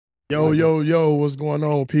Yo, what's going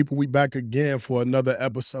on, people? We back again for another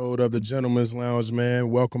episode of the Gentleman's Lounge, man.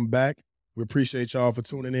 Welcome back. We appreciate y'all for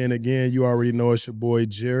tuning in again. You already know it's your boy,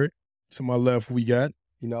 Jared. To my left, we got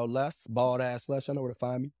Les, bald-ass Les. I know where to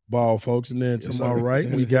find me. Bald folks. And then to my right,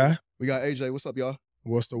 we got AJ. What's up, y'all?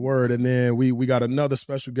 What's the word? And then we got another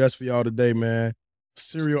special guest for y'all today, man.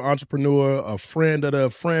 Serial entrepreneur, a friend of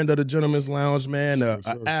the Gentleman's Lounge, man, an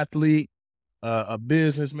athlete, a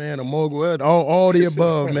businessman, a mogul, all the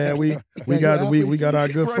above, man. We got our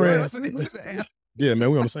good friend. Yeah,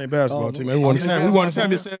 man, we on the same basketball team, man. We won the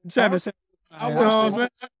championship.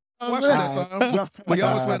 We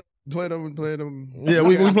always play them. Yeah,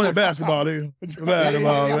 we playing basketball, dude.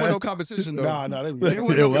 Basketball, man. No competition, though. Nah, it was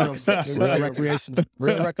recreational.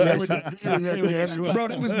 Real recreational. Bro,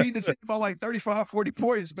 they was beating the team by like 35, 40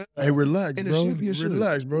 points, man. Hey, relax, bro.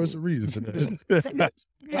 Relax, bro. It's a reason for that.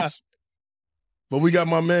 But we got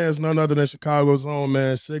my man's none other than Chicago's own,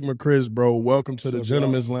 man, SigmaChris, bro. Welcome to the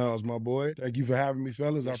Gentleman's Lounge, my boy. Thank you for having me,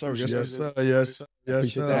 fellas. I appreciate it. Yes, sir.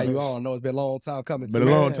 Appreciate to have you on. I know it's been a long time coming. Been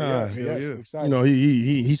a long time. Yeah. You know,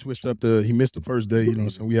 he switched up he missed the first day, you know,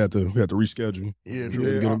 so we had to reschedule.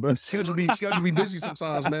 Schedule be busy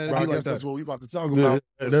sometimes, man. Bro, I guess that's what we about to talk about.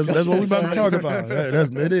 That's what we about to talk about.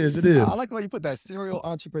 It is. I like the way you put that serial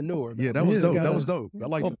entrepreneur. Yeah, that was dope. That was dope. I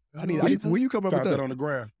like it. When you come up with that on the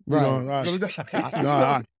ground.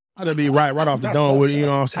 Right. I'd be right off the dome with you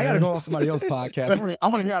know what I'm saying. I gotta go on somebody else's podcast. I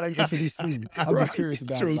want to hear how they introduce food. I'm just curious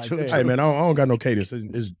about it. Hey man, I don't got no cadence.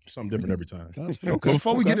 It's something different every time. But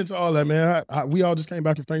before we get into all that, man, we all just came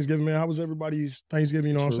back from Thanksgiving, man. How was everybody's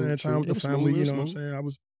Thanksgiving? You know what I'm saying? Time with the family. You know what I'm saying? I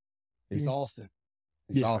was exhausting.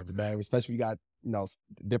 Exhausted, man. Especially we got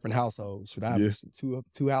different households. I have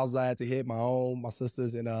two houses I had to hit. My own, my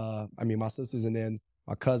sisters, and then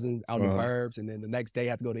my cousin out in the burbs, and then the next day I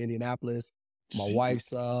had to go to Indianapolis. My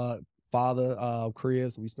wife's father crib,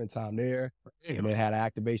 so we spent time there. Damn. And then had an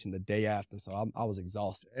activation the day after, so I was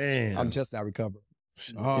exhausted. Damn. I'm just now recovering.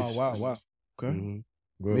 Oh, wow. Okay. Mm-hmm.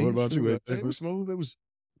 Good. What about you? It was smooth. It was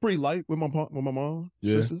pretty light with my mom,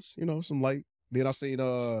 sisters, some light. Then I seen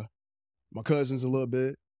my cousins a little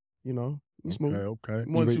bit, We smooth. Okay.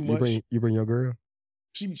 Too much. You bring your girl?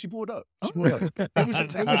 She pulled up. It was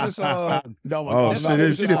just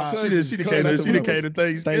she came to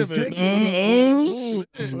Thanksgiving.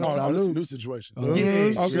 That's a new situation. You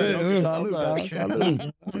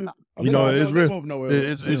know, it's real.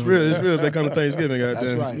 It's real. They come to Thanksgiving.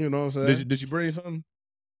 That's right. You know what I'm saying? Did she bring something?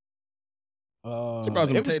 It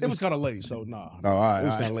was kind of late, so nah. Oh, all right. It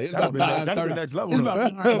was kind of late. It's about 9:30. Next level. That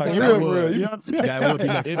would be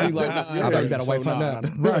next level. I thought you got to wipe her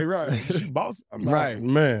down. Right. She boss. Right,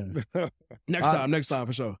 man. Next time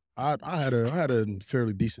for sure. I had a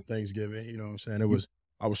fairly decent Thanksgiving. You know what I'm saying?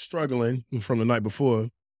 I was struggling from the night before,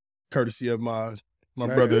 courtesy of my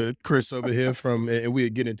brother Chris over here and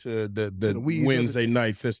we'd get into the Wednesday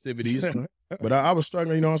night festivities. But I was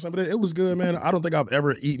struggling, you know what I'm saying? But it was good, man. I don't think I've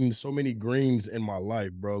ever eaten so many greens in my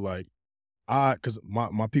life, bro. Like, because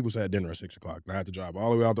my people had dinner at 6 o'clock. I had to drive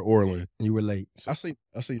all the way out to Orland. You were late. I see.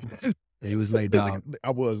 Yeah, he was late, dog.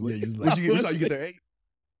 I was late. What you get there? 8?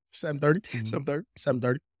 7:30. 7:30.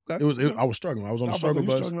 7:30. I was struggling. I was on the struggle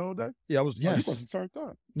bus. Struggling all day? Yeah, I was. Yes. You must have turned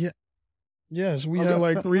up. Yeah. Yes, we had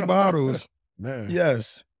like 3 bottles. Man.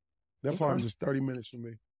 Yes. That party was 30 minutes for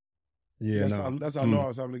me. Yeah, that's how I know I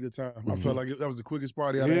was having a good time. I felt like that was the quickest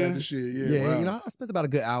party I've had this year. Yeah, wow. I spent about a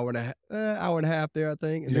good hour and a half there, I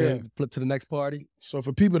think, and then flip to the next party. So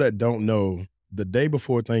for people that don't know, the day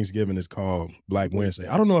before Thanksgiving is called Black Wednesday.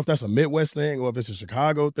 I don't know if that's a Midwest thing or if it's a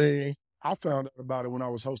Chicago thing. I found out about it when I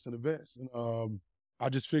was hosting events, and I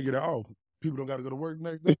just figured out, people don't got to go to work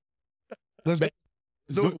next day. Then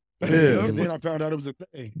I found out it was a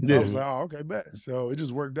thing. I was like, oh, okay, bet. So it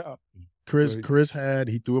just worked out. Chris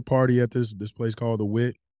he threw a party at this place called The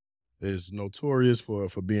Wit. It's notorious for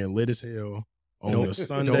being lit as hell on the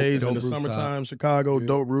Sundays in the summertime. Chicago,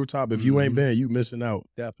 dope rooftop. If you ain't been, you missing out.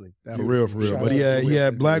 Definitely. For real. But he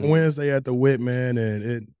had Black Wednesday at The Wit, man,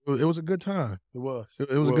 and it was a good time. It was.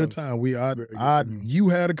 It was a good time. You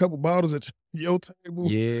had a couple bottles at your table.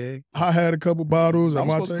 Yeah. I had a couple bottles at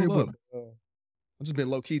my table. I've just been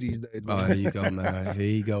low key these days. Oh, here you go, man. Here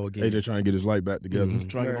you go again. They just trying to get his life back together.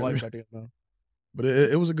 Trying to get my life back together. But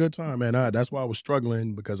it was a good time, man. That's why I was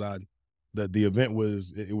struggling, because the event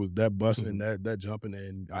was that busting, that jumping,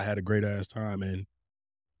 and I had a great ass time. And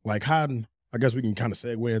like, I guess we can kind of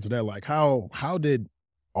segue into that. Like, how did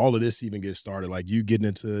all of this even get started? Like, you getting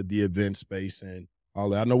into the event space and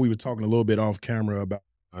all that. I know we were talking a little bit off camera about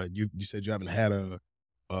you said you haven't had a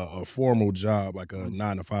formal job, like a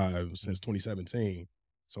 9-to-5 since 2017.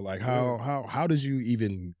 So like how did you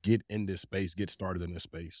even get in this space, get started in this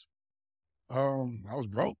space? I was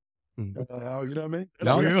broke. You know what I mean?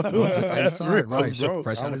 No, That's real. right. broke.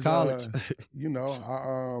 Fresh I out of was, college. You know,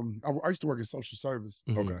 I used to work in social service.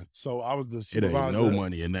 Okay. So I was the It supervisor. ain't no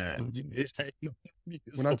money in that. It ain't no money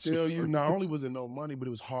in When I social tell you, service. not only was it no money, but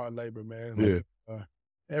it was hard labor, man. Yeah.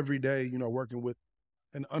 Every day, you know, working with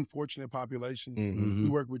an unfortunate population. Mhm. We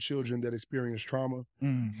work with children that experience trauma.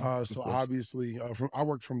 So obviously, I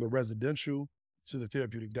worked from the residential to the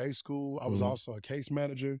therapeutic day school. I was also a case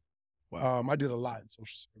manager. Wow. I did a lot in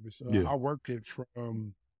social service. Yeah. I worked it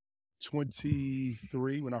from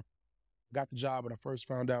 23 when I got the job and I first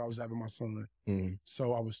found out I was having my son.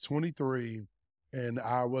 So I was 23 and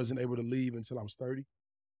I wasn't able to leave until I was 30.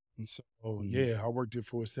 And so, I worked it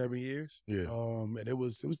for 7 years. Yeah. And it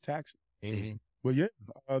was taxing. But yeah,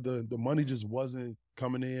 the money just wasn't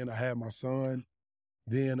coming in. I had my son.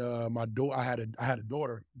 Then I had a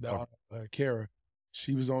daughter, Kara.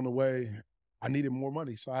 She was on the way. I needed more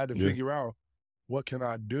money, so I had to figure out what can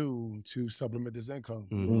I do to supplement this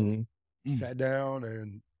income. Sat down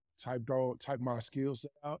and typed my skill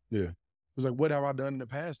set out. Yeah. It was like, what have I done in the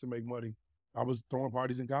past to make money? I was throwing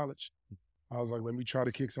parties in college. I was like, let me try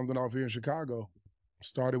to kick something off here in Chicago.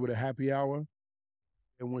 Started with a happy hour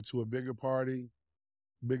and went to a bigger party,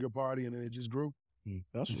 and then it just grew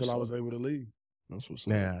until I was able to leave. That's what's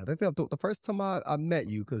up. Yeah, I think the first time I met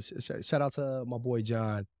you, because shout out to my boy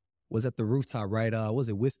John, was at the rooftop, right? Was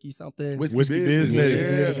it Whiskey something? Whiskey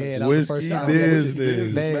Business. Yeah, that was the first Whiskey time.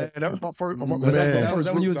 Business. Man. That was my first. Was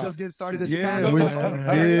that when you was just getting started in Chicago?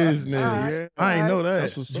 Business. I ain't know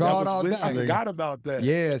that. Draw it all back. I forgot about that.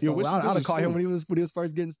 Yeah, so Whiskey I'd have Business called him too. when he was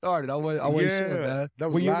first getting started. I wasn't sure, man. That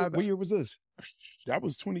was What year, live. what year was this? That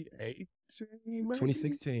was 2018, maybe?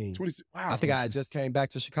 2016. 20, wow, I think I had just came back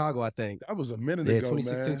to Chicago, I think. that was a minute Yeah, ago,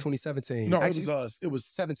 2016, man. 2017. No, Actually, it was us. It was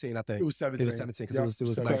 17, I think. It was 17. It was 17 because it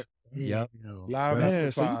was like, yep. Live Man,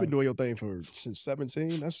 after so you've 5. been doing your thing since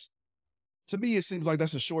 17. That's, to me, it seems like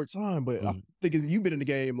that's a short time, but I'm thinking you've been in the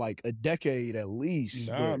game like a decade at least.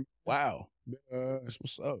 Nah, but wow. That's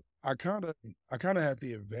what's up. I kind of had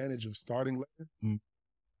the advantage of starting later.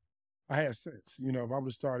 I had sense. You know, if I would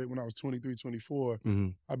have started when I was 23, 24,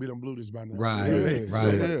 I'd be done blew this by now. Right, You know what I right. mean?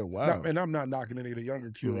 So, So, yeah, wow. and I'm not knocking any of the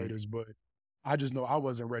younger curators, but I just know I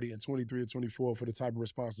wasn't ready at 23 or 24 for the type of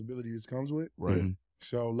responsibility this comes with. Right.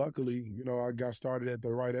 So luckily, you know, I got started at the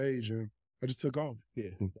right age and I just took off. Yeah.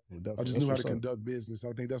 I just knew how to conduct business.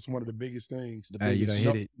 I think that's one of the biggest things. Hey, you done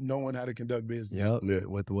hit it. Knowing how to conduct business. Yep. Yeah.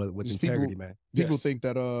 With Just integrity, man. People Yes. think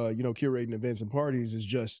that, curating events and parties is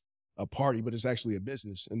just a party, but it's actually a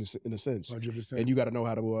business in a sense. 100%. And you got to know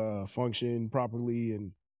how to function properly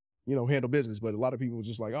and, handle business. But a lot of people are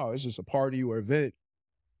just like, oh, it's just a party or event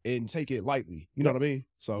and take it lightly. You know what I mean?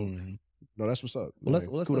 So, no, that's what's up. Well, man.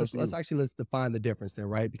 Kudos to you. let's define the difference then,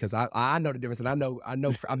 right? Because I know the difference, and I know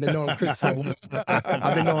I've been knowing Chris. I've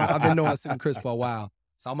been knowing SigmaChris for a while.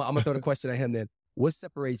 So I'm gonna throw the question at him then. What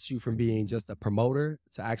separates you from being just a promoter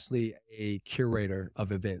to actually a curator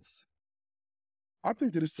of events? I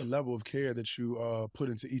think that it's the level of care that you put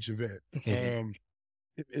into each event.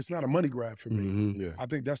 It's not a money grab for me. Yeah. I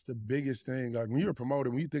think that's the biggest thing. Like when you're a promoter,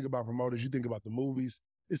 when you think about promoters, you think about the movies.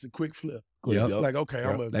 It's a quick flip. Yep. Like, okay,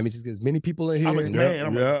 Let me just get as many people in here. I'm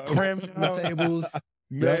a cram the tables.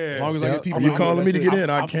 Man, As long as I get people, You calling me to get in,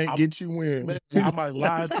 I I'm- can't get you in. Man, I might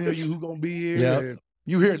lie and tell you who gonna be here. Yep. And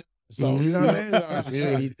you hear that. So you know what I mean? That's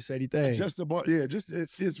a shady thing. Just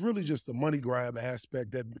it's really just the money grab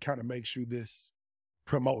aspect that kind of makes you this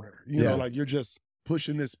promoter. You know, like you're just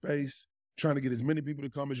pushing this space, trying to get as many people to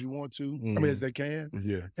come as you want to. I mean, as they can.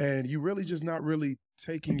 Yeah. And you really just not really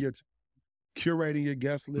taking your time, curating your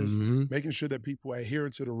guest list, making sure that people adhere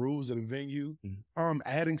to the rules of the venue,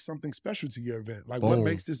 adding something special to your event. Like what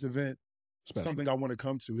makes this event something I want to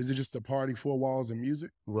come to? Is it just a party, 4 walls, and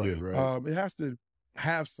music? Right, right. It has to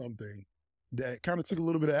have something that kind of took a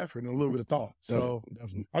little bit of effort and a little bit of thought. So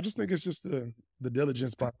Definitely. I just think it's just the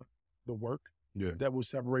diligence behind the work that will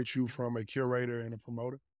separate you from a curator and a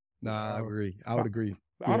promoter. Nah, I agree. I would agree.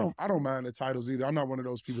 I don't mind the titles either. I'm not one of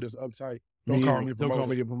those people that's uptight. Don't call me a promoter. Don't call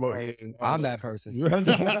me a promoter. I'm that person.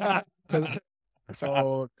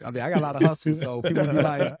 So I mean, I got a lot of hustle, so people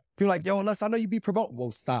be like, yo, unless I know you be promoting.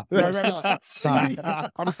 Well, stop. Stop.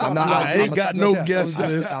 I ain't got no guest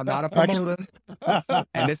list. I'm not a promoter.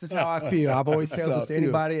 And this is how I feel. I've always said this to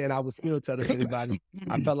anybody, and I will still tell this to anybody.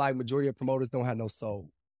 I felt like majority of promoters don't have no soul.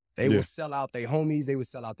 They will sell out their homies. They would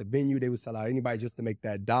sell out the venue. They would sell out anybody just to make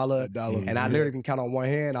that dollar. And I literally can count on one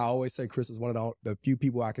hand. I always say Chris is one of the few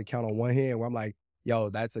people I can count on one hand where I'm like, yo,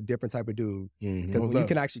 that's a different type of dude. Because when you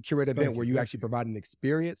can actually curate an event where you actually provide an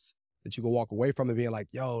experience that you can walk away from and being like,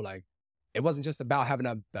 yo, like, it wasn't just about having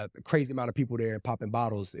a crazy amount of people there and popping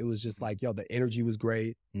bottles. It was just like, yo, the energy was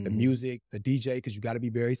great, the music, the DJ, because you got to be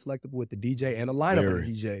very selective with the DJ and the lineup of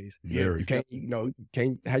the DJs. Very. You can't, you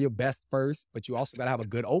can't have your best first, but you also got to have a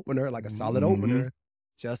good opener, like a solid opener,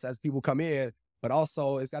 just as people come in. But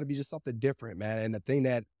also, it's got to be just something different, man. And the thing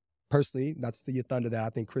that, personally, not to steal your thunder, that I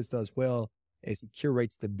think Chris does well is he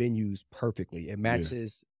curates the venues perfectly. It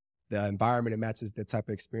matches the environment. It matches the type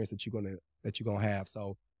of experience that you're gonna have.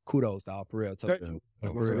 So kudos, dog, for real. For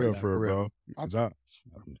real, bro.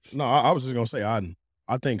 I was just gonna say,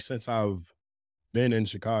 I think since I've been in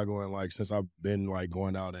Chicago and like since I've been like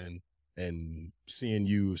going out and seeing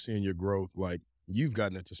your growth, like you've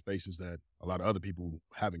gotten into spaces that a lot of other people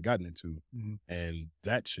haven't gotten into, and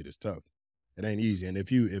that shit is tough. It ain't easy. And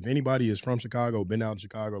if anybody is from Chicago, been out in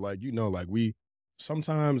Chicago, like like we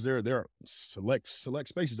sometimes there are select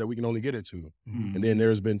spaces that we can only get into, and then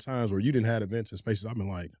there's been times where you didn't have events in spaces I've been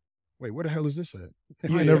like, wait, where the hell is this at?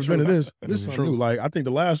 I ain't never been to this. This is something new. Like I think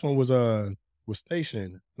the last one was Station,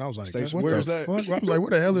 and I was like, Station, what where's the that? fuck? I was like, where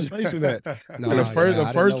the hell is Station at? No, and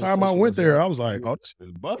the first time I went there, I was like, Yeah. oh, this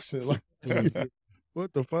is busting. Like,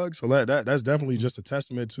 what the fuck? So that's definitely just a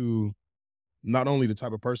testament to not only the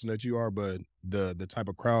type of person that you are, but the type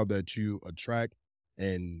of crowd that you attract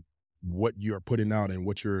and what you're putting out and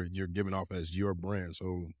what you're giving off as your brand.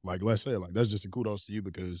 So like, let's say like, that's just a kudos to you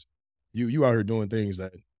because you out here doing things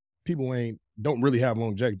that people don't really have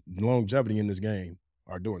longevity in this game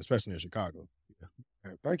are doing, especially in Chicago.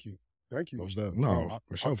 Yeah. Thank you. No,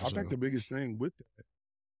 for sure. I think the biggest thing with that,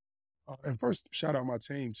 and first shout out my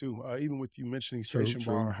team too. Even with you mentioning Station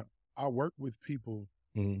Bar, I work with people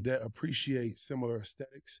that appreciate similar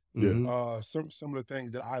aesthetics, some similar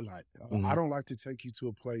things that I like. I don't like to take you to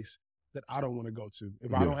a place that I don't want to go to.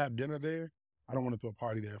 If I don't have dinner there, I don't want to throw a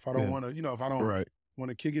party there. If I don't want to, if I don't want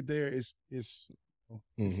to kick it there, it's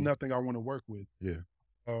nothing I want to work with. Yeah.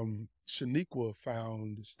 Shaniqua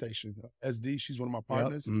found Station. SD, she's one of my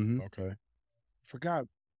partners. Okay. Forgot.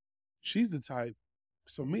 She's the type.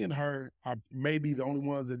 So me and her are maybe the only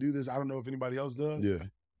ones that do this. I don't know if anybody else does. Yeah.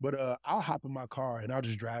 But I'll hop in my car and I'll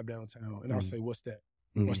just drive downtown and I'll say, what's that?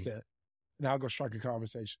 What's that? And I'll go strike a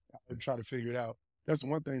conversation. I'll try to figure it out. That's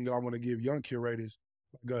one thing that I want to give young curators.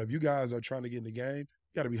 Like, if you guys are trying to get in the game,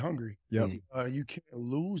 you got to be hungry. Yep. You can't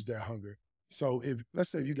lose that hunger. So let's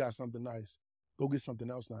say if you got something nice, go get something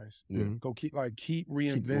else nice. Go keep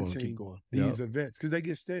reinventing these events because they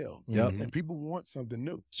get stale. And people want something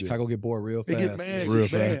new. Chicago get bored real fast. They get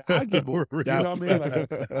mad. I get bored. You know what I mean?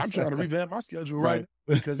 Like, I'm trying to revamp my schedule right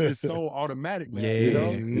because it's so automatic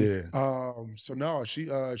now. So no,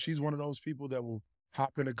 she's one of those people that will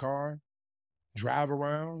hop in a car, drive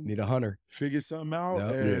around, need a hunter, figure something out,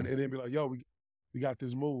 and then be like, yo, we got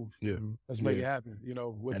this move. Let's make it happen.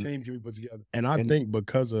 What team can we put together? And I think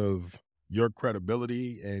because of your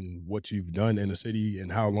credibility and what you've done in the city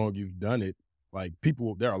and how long you've done it, like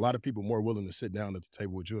there are a lot of people more willing to sit down at the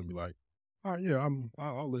table with you and be like, all right, yeah,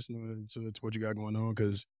 I'll listen to what you got going on.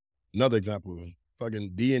 Because another example,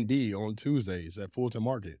 fucking D&D on Tuesdays at Fulton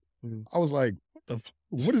Market. I was like,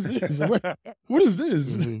 what is this? What is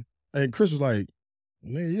this? And Chris was like,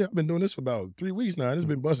 man, yeah, I've been doing this for about 3 weeks now. It's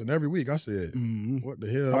been busting every week. I said, what the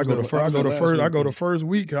hell? I go the first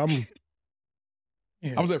week. I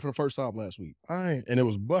was there for the first time last week. And it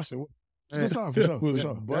was busting. It's a good time for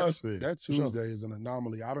sure. Busting. That Tuesday is an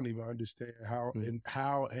anomaly. I don't even understand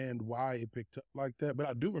how and why it picked up like that. But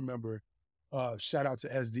I do remember. Shout out to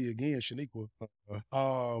SD again, Shaniqua.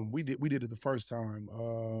 We did it the first time.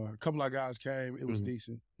 A couple of guys came. It was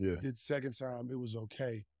decent. Yeah. The second time it was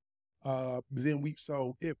okay. Then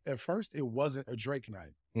at first it wasn't a Drake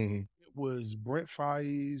night. It was Brent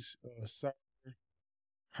Faiz, Sir,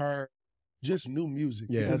 her. Just new music.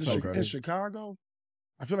 Yeah, because that's okay. In Chicago,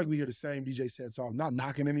 I feel like we hear the same DJ sets. So I'm not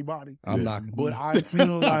knocking anybody. I'm knocking, but I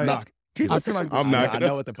feel like I'm knocking.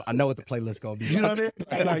 I know what the playlist gonna be. You know what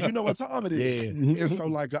I mean? Like, you know what time it is. Yeah. And so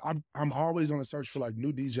like I'm always on the search for like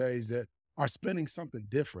new DJs that are spinning something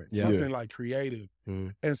different, something like creative.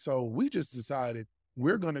 And so we just decided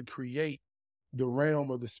we're gonna create the realm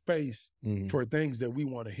of the space for things that we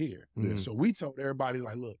want to hear. So we told everybody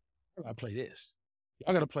like, look, I gotta play this.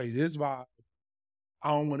 I gotta play this vibe. I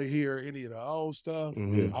don't want to hear any of the old stuff.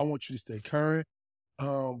 I want you to stay current.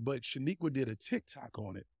 But Shaniqua did a TikTok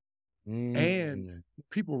on it. And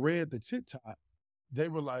people read the TikTok. They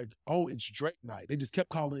were like, oh, it's Drake night. They just kept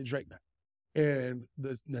calling it Drake night. And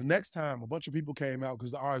the next time, a bunch of people came out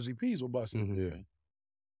because the RSVPs were busting.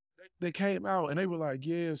 They came out and they were like,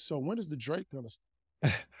 yeah, so when is the Drake gonna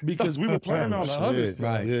start? Because we were playing all the other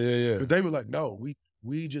stuff. Yeah. But they were like, no,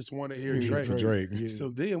 We just want to hear Yeah, Drake. for Drake. Yeah. So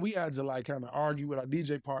then we had to like kind of argue with our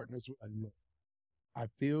DJ partners. We're like, look, I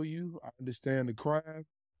feel you. I understand the craft.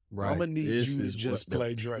 Right. I'm gonna need This you to is just what play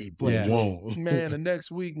the Drake. people Yeah. want. Man, the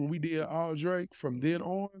next week when we did all Drake, from then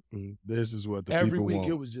on, This is what the every people week want.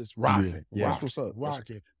 it was just rocking. Yeah. That's what's up.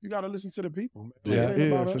 Rocking. You got to listen to the people, man. Yeah. It ain't Yeah,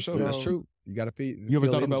 about for us. sure. That's true. You got to feel. You ever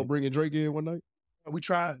feel thought energy. about bringing Drake in one night? We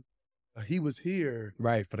tried. He was here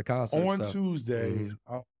Right, for the concert on stuff. Tuesday.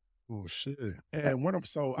 Oh shit! And when I'm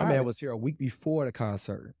so My man was here a week before the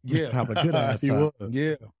concert. Yeah. Have a good ass He time. was.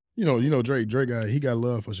 yeah. You know, Drake got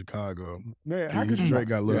love for Chicago. Man, how could you Drake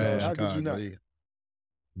not? got love Yeah. for How could you Chicago. not? Yeah.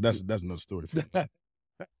 That's another story. For me.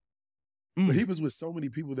 But he was with so many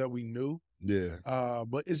people that we knew. Yeah,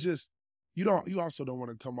 But it's just you also don't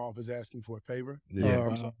want to come off as asking for a favor.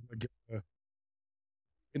 Yeah.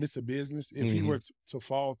 And it's a business. If he were to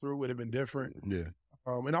fall through, it would have been different. yeah.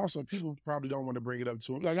 And also, people probably don't want to bring it up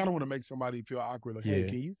to him. Like, I don't want to make somebody feel awkward. Like, hey, Yeah.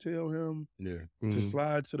 can you tell him Yeah. to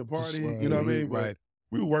slide to the party? slide. You know what I mean? But Right.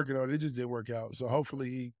 we were working on it. It just didn't work out. So hopefully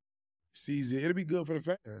he sees it. It'll be good for the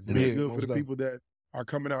fans. It'll be Yeah, good for most the definitely. people that are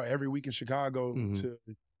coming out every week in Chicago to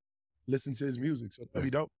listen to his music. So that'd be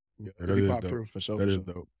dope. Yeah, It'll that be is pop dope. through. For sure. That for is sure.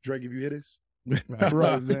 dope. Drake, if you hear this, Right.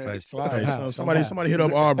 man, slide. Somehow. Somebody hit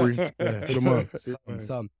up Aubrey. Hit him up.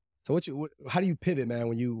 Something. So how do you pivot, man,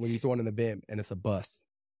 when you throw in an event and it's a bust?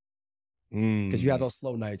 Because you have those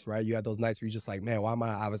slow nights, right? You have those nights where you're just like, man,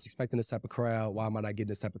 I was expecting this type of crowd. Why am I not getting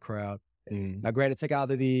this type of crowd? Now, granted, take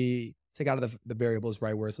out of the variables,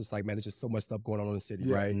 right? Where it's just like, man, there's just so much stuff going on in the city,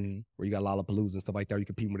 Yeah. right? Where you got Lollapalooza and stuff like that. You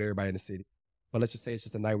compete with everybody in the city. But let's just say it's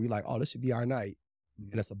just a night where you're like, oh, this should be our night.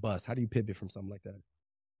 And it's a bust. How do you pivot from something like that?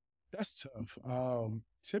 That's tough.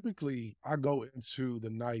 Typically, I go into the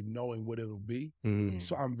night knowing what it'll be,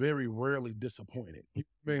 so I'm very rarely disappointed. You know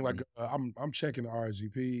what I mean, like I'm checking the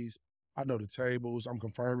RSVPs, I know the tables, I'm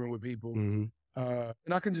confirming with people, and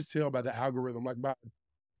I can just tell by the algorithm, like by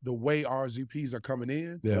the way RSVPs are coming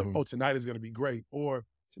in. Yeah. Oh, tonight is going to be great, or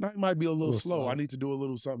tonight might be a little slow. I need to do a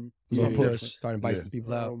little something. Some something push, different. start inviting some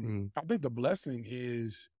people out. I think the blessing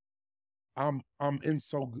is I'm in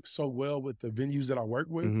so well with the venues that I work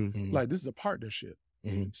with. Like, this is a partnership.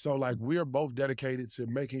 So like, we're both dedicated to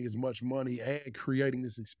making as much money and creating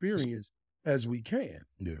this experience as we can.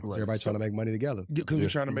 Yeah. So everybody trying to make money together. Because we're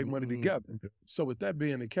trying to make money together. So with that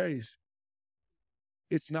being the case,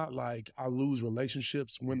 it's not like I lose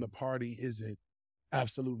relationships when the party isn't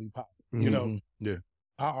absolutely popping. You know? Yeah.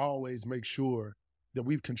 I always make sure that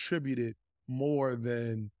we've contributed more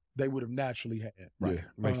than they would have naturally had. Right. Yeah.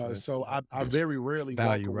 Makes sense. So I very rarely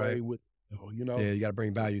Value, walk away right? with, you know. Yeah, you got to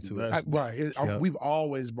bring value to it. Right. We've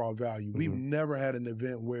always brought value. We've Mhm. never had an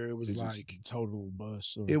event where it was It's just like, total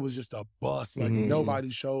bust. it was just a bust. Like, Mhm. nobody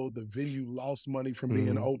showed. The venue lost money from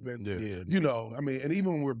being Mhm. open. Yeah. You know, I mean, and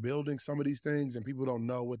even when we're building some of these things and people don't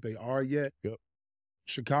know what they are yet,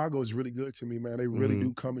 Chicago is really good to me, man. They really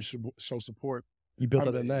do come and show support. You built I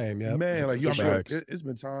up a mean, name, yeah. Man, like, I mean, Facts. it's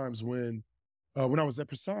been times when I was at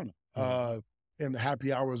Persona, and the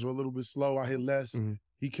happy hours were a little bit slow. I hit less.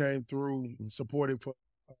 He came through, supported for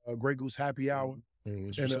Grey Goose Happy Hour,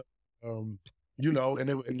 and you know,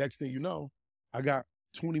 and next thing you know, I got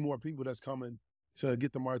 20 more people that's coming to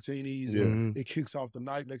get the martinis. And it kicks off the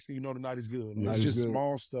night. Next thing you know, the night is good. Night It's is just good.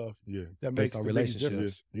 small stuff that Based makes on the biggest relationships.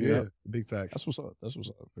 difference. Yeah. Big facts. That's what's up. That's what's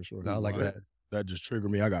up for sure. I like that. That just triggered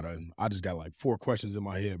me. I just got like 4 questions in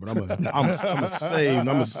my head, but I'm gonna save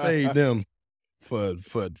them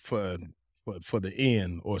for the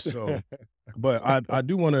end or so. But I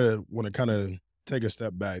do want to kind of take a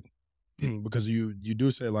step back because you do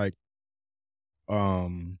say, like,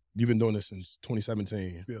 you've been doing this since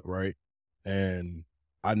 2017, right? And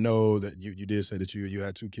I know that you did say that you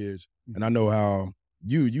had 2 kids, and I know how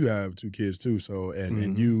you have 2 kids too. So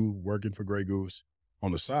and you working for Grey Goose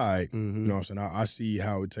on the side, you know what I'm saying? I see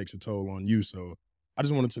how it takes a toll on you. So I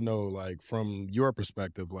just wanted to know, like, from your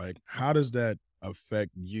perspective, like, how does that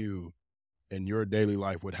affect you in your daily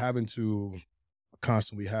life with having to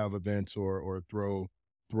constantly have events or throw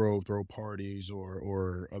parties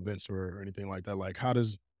or events or anything like that? Like, how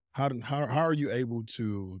are you able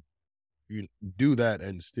to do that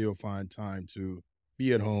and still find time to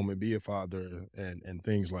be at home and be a father and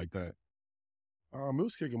things like that? It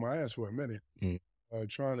was kicking my ass for a minute,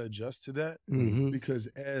 trying to adjust to that, because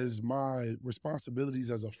as my responsibilities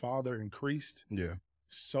as a father increased,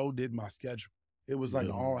 so did my schedule. It was like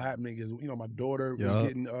all happening. Is, you know, my daughter was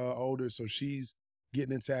getting older, so she's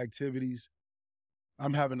getting into activities.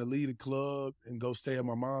 I'm having to leave the club and go stay at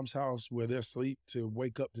my mom's house where they're asleep to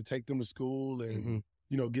wake up to take them to school and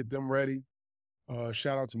you know, get them ready.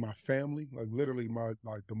 Shout out to my family, like literally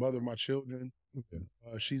the mother of my children,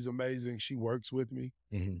 She's amazing. She works with me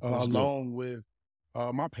That's along with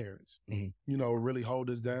my parents. You know, really hold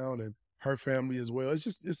us down, and her family as well. It's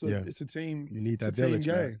just it's a team. You need that it's a team village,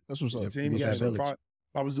 game. man. That's what's It's up. a team You need game. that So if village.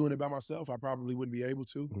 I was doing it by myself, I probably wouldn't be able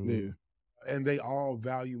to. Yeah. And they all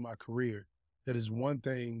value my career. That is one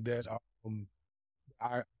thing that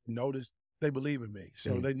I noticed. They believe in me,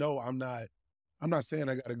 so they know I'm not saying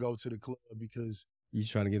I got to go to the club because You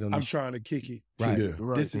trying to get on I'm trying to kick it. Right. Yeah.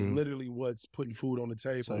 Right. This is literally what's putting food on the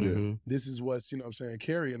table. This is what's, you know what I'm saying,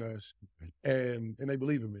 carrying us. And they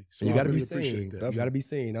believe in me. So you I got to really be appreciate seen. that. You got to be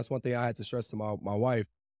seen. That's one thing I had to stress to my wife.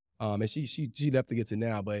 And she definitely gets it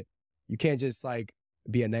now, but you can't just like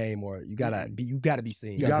be a name, or you gotta be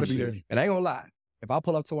seen. You gotta be there. And I ain't gonna lie. If I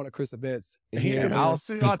pull up to one of Chris events, Yeah. I'll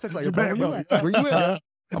text like, You bro, bet, where you at? Where you at?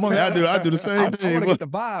 I'm I do the same I thing. want to get the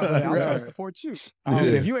vibe, but I'm trying to Right. support you. Yeah.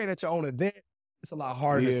 If you ain't at your own event, it's a lot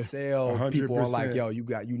harder to Yeah. sell people on like, 100%. yo,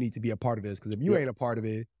 you need to be a part of this. Because if you ain't a part of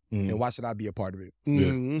it, then why should I be a part of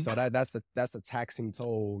it? So that's the taxing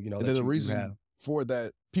toll, you know. And that then the you reason have. for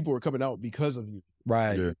that, people are coming out because of you.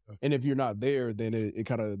 Right. Yeah. And if you're not there, then it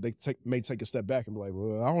kind of may take a step back and be like,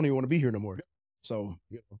 well, I don't even want to be here no more. So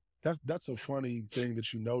That's a funny thing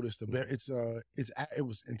that you noticed. It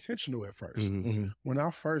was intentional at first. When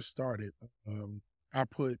I first started, I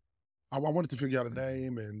wanted to figure out a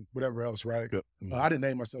name and whatever else, right? I didn't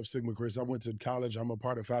name myself SigmaChris. I went to college. I'm a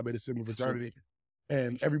part of Phi Beta Sigma fraternity.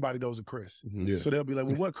 And everybody knows a Chris. Yeah. So they'll be like,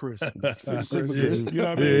 well, what Chris? Sigma Chris. Chris. You know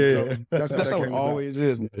what I mean? Yeah. So that's how it came about. always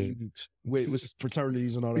is with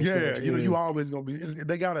fraternities and all that Yeah, stuff. you always gonna be.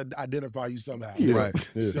 They gotta identify you somehow. Yeah. Right.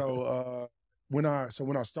 Yeah. So when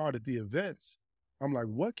I started the events, I'm like,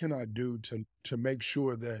 what can I do to make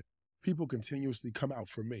sure that people continuously come out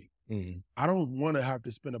for me? I don't want to have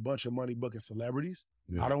to spend a bunch of money booking celebrities.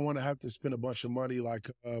 Yeah. I don't want to have to spend a bunch of money like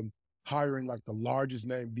hiring like the largest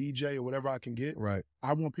name DJ or whatever I can get. Right.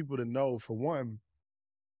 I want people to know, for one,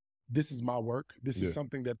 this is my work. This is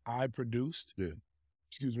something that I produced. Yeah.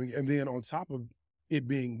 Excuse me. And then on top of it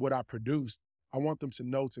being what I produced, I want them to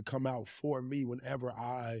know to come out for me whenever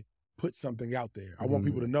I put something out there. I want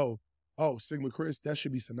people to know, oh, SigmaChris, that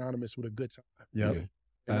should be synonymous with a good time. Yep. Yeah.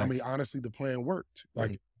 And I mean, honestly, the plan worked.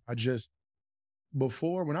 Like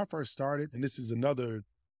when I first started, and this is another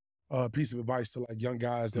piece of advice to like young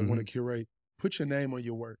guys that want to curate, put your name on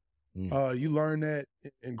your work. You learn that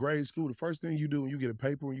in grade school. The first thing you do when you get a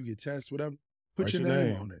paper, when you get tests, whatever, put your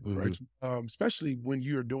name on it. Right? Especially when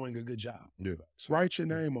you're doing a good job. Yeah. So write your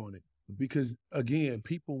name on it. Because again,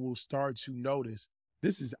 people will start to notice,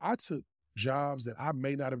 I took jobs that I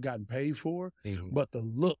may not have gotten paid for, but the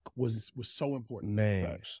look was so important.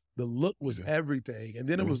 Man. The look was everything. And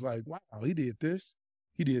then it was like, wow, he did this,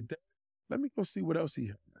 he did that. Let me go see what else he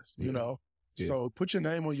has, you know? Yeah. So put your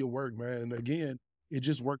name on your work, man. And again, it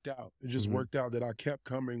just worked out. It just worked out that I kept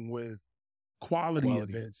coming with quality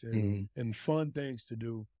events and fun things to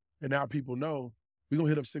do. And now people know we're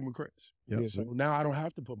going to hit up SigmaChris. Yep. So now I don't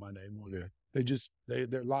have to put my name on there.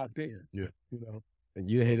 They're locked in. Yeah. You know? And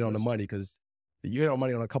you hit it on the money, because you hit on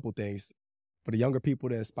money on a couple things. For the younger people,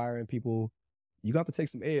 the aspiring people, you got to take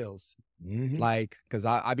some L's. Like, because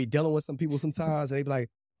I be dealing with some people sometimes, and they be like,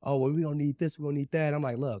 oh, well, we don't need this, we don't need that. I'm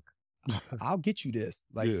like, look, I'll get you this.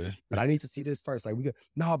 Like, but I need to see this first. Like,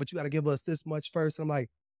 but you got to give us this much first. And I'm like,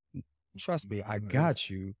 trust me, I got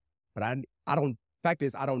you. But I don't, fact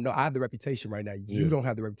is, I don't know. I have the reputation right now. You don't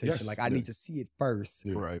have the reputation. Yes. Like, I need to see it first.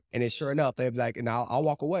 Yeah. Right. And then sure enough, they'll be like, and I'll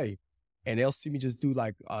walk away. And they'll see me just do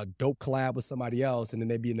like a dope collab with somebody else, and then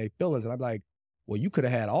they be in their feelings. And I'm like, well, you could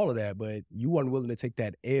have had all of that, but you weren't willing to take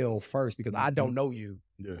that L first because I don't know you.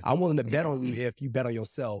 Yeah. I'm willing to bet on you if you bet on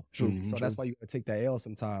yourself. So that's why you gotta take that L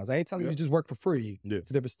sometimes. I ain't telling you to just work for free. Yeah.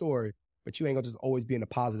 It's a different story. But you ain't gonna just always be in the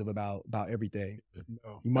positive about everything.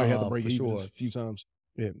 No. You might have to break for even sure. a few times.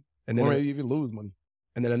 Yeah. And then Or maybe even lose money.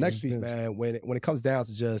 And then the next piece, Depends. man, when it comes down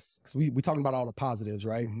to just, because we talking about all the positives,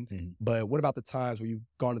 right? But what about the times where you've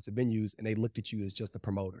gone into venues and they looked at you as just a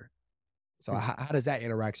promoter? So how does that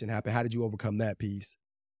interaction happen? How did you overcome that piece?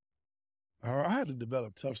 I had to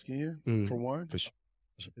develop tough skin, for one. For sure.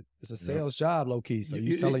 It's a sales job, low key. So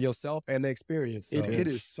you're selling yourself and the experience. So. It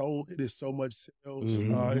is so much sales.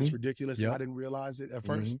 It's ridiculous. Yep. I didn't realize it at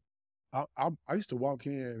first. I used to walk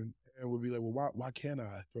in and would be like, well, why can't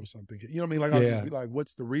I throw something? You know what I mean? Like, I'd just be like,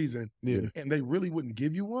 what's the reason? Yeah. And they really wouldn't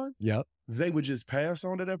give you one. Yep. They would just pass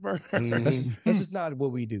on it at first. That's just not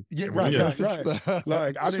what we do. Yeah, right.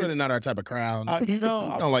 Like, That's really not our type of crowd. I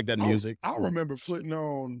don't like that music. I remember putting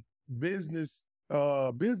on business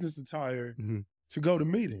attire to go to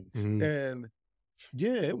meetings. And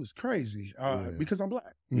Yeah, it was crazy because I'm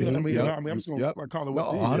black. You know Mhm. what I mean? Yep. I mean, I'm just gonna Yep. like, call it No,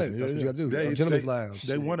 what it 100. is. That's what you got to do. They- It's a gentleman's they- lounge.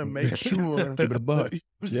 They want to make sure. Keep it a buck. You know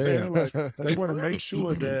what I'm Yeah. saying? Like, they want to make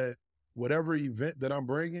sure that whatever event that I'm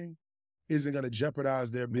bringing isn't going to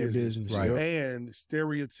jeopardize their business. Right. And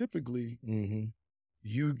stereotypically, Mm-hmm.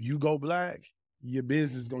 you go black, your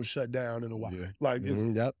business is going to shut down in a while. Yeah. Like, it's,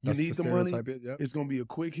 Mhm. Yep. you That's need the money. stereotype. Yep. it's going to be a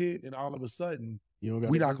quick hit, and all of a sudden, You don't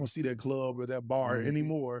we're gotta not going to see that club or that bar Mhm.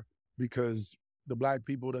 anymore because the black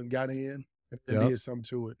people done got in and Yep. did something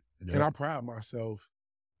to it. And I pride myself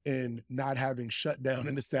in not having shut down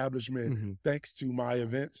an establishment Mhm. thanks to my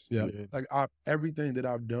events. Yeah. Like everything that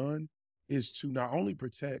I've done is to not only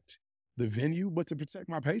protect the venue, but to protect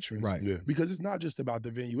my patrons. Right. Yeah. Because it's not just about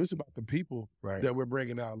the venue, it's about the people Right. that we're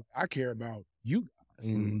bringing out. I care about you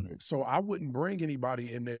guys. Mhm. So I wouldn't bring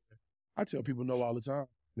anybody in there. I tell people no all the time.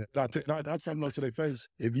 I tell them no to their face.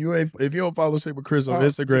 If you don't follow SigmaChris on Oh.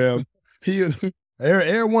 Instagram,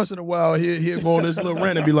 every once in a while he'll go on this little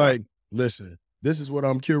rant and be like, "Listen, this is what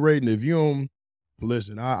I'm curating. If you don't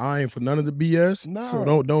listen, I ain't for none of the BS. No.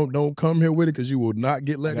 So don't come here with it because you will not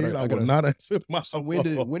get let in. I will not answer my. So when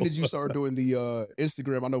did you start doing the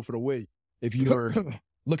Instagram? I know for the week, if you were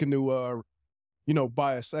looking to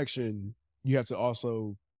buy a section, you have to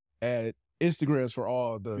also add Instagrams for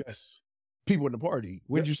all the Yes. people in the party.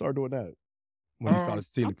 When did you start doing that? When you started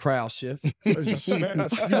seeing the crowd shift. You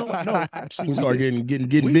know what? No, actually, We start getting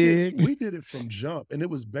we big. we did it from jump, and it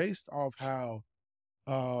was based off how.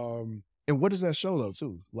 And what does that show though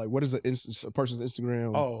too? Like, what is a person's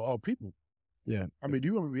Instagram? Oh, people. Yeah. I mean, do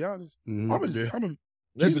you want me to be honest? Mhm. I'm a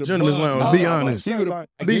This is Keep a it gentleman's above. lounge. Be honest.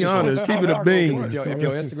 Be honest. Keep it a bean. If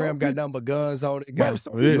your Instagram got nothing but guns on it, Bro, got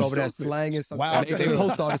some you people over there stupid. slanging something. Wow. They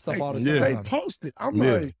post all this stuff all the time. Yeah. They post it. I'm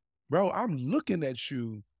Yeah. like, bro, I'm looking at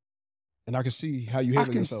you. And I can see how you I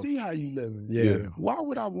handle can yourself. see how you living. Yeah. Why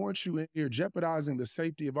would I want you in here jeopardizing the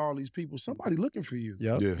safety of all these people? Somebody looking for you.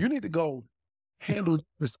 Yep. Yeah. You need to go handle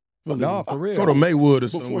this. No, for real. Go to Maywood or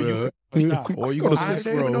Before somewhere. Stop. Or you Go go to to I ain't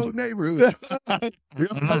Cicero. naming no neighborhood.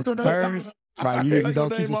 Birds. Right, you don't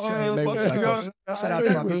keep this chain. Maybe it's like, shout out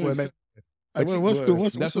to my people. Man,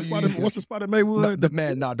 What's the spot at Maywood?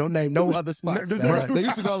 man, no, don't name no other spots. man. They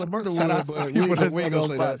used to call it Murderwood, Shout out to but my people that's we ain't on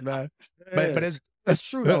gonna those say spots, that. man. But it's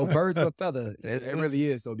true though. Birds of a feather. It really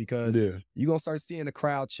is though, because Yeah. you're gonna start seeing the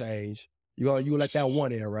crowd change. You gonna let that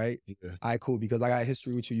one in, right? Yeah. All right, cool. Because I got a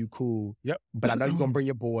history with you. You cool. Yep. But I know you're gonna bring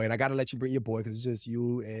your boy, and I gotta let you bring your boy because it's just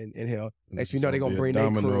you and him. Next thing you know, they're gonna Be a bring their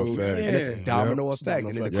domino crew, effect. and it's a Yeah. domino Yep. effect.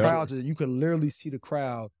 And then the Yep. crowd, you can literally see the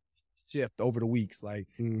crowd shift over the weeks. Like,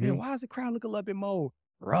 man, why is the crowd looking a little bit more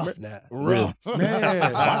rough now? Rough.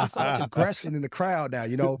 Man, why is so much aggression in the crowd now,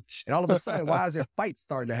 you know? And all of a sudden, why is there fights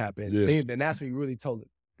starting to happen? Yeah. Then that's when you really told it.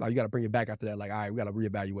 Like, you got to bring it back after that. Like, all right, we got to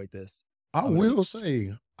reevaluate this. I will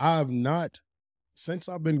say, I've not, since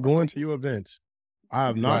I've been going to your events, I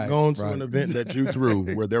have not Right, gone to right. an event that you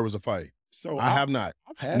threw where there was a fight. So I have not.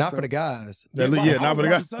 I've had Not them. for the guys. Yeah, but yeah, I not was for the about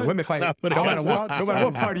guys. to The say, women fight. Not for the No matter guys. what, no matter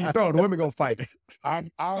what party you throw, the women gonna fight.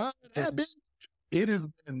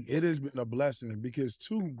 It has been a blessing because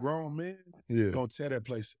two grown men Yeah. gonna tear that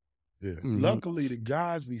place. Yeah. Luckily, the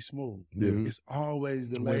guys be smooth. Yeah. It's always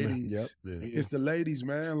the Women. ladies. Yep. Yeah. It's the ladies,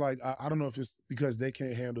 man. Like I don't know if it's because they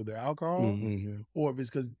can't handle the alcohol, Mhm. or if it's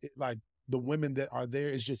because like the women that are there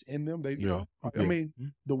is just in them. They, you Yeah. know, I Yeah. mean,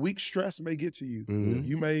 the weak stress may get to you. Mhm.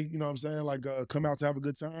 You may, you know what I'm saying, like come out to have a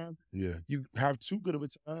good time. Yeah. You have too good of a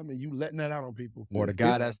time and you letting that out on people. Or the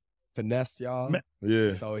guy that's finessed y'all. Man. Yeah.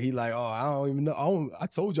 So he like, oh, I don't even know. I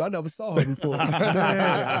told you I never saw her before.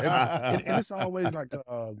 and it's always like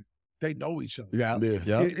they know each other. Yeah.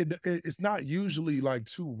 Yeah. It's not usually like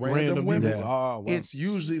two random women. Yeah. Oh, wow. It's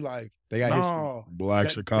usually like, They got history. no, Black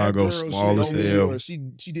that Chicago, girl, small she as know me, hell. Or she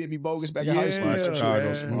did me bogus back in high school. Black Yeah, Chicago,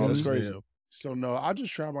 man. small That's as crazy. hell. So no, I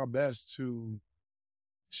just try my best to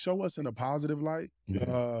show us in a positive light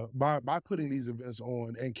Yeah. by putting these events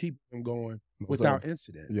on and keep them going without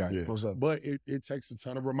incident. Yeah. Yeah. What's up? But it takes a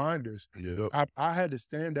ton of reminders. Yeah. I had to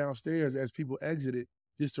stand downstairs as people exited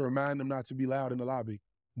just to remind them not to be loud in the lobby.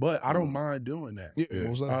 But I don't mind doing that. Yeah.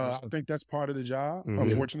 What's up? I think that's part of the job, Mhm.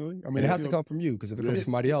 unfortunately. I mean, And it has you to know, come from you, because if it comes Yeah. from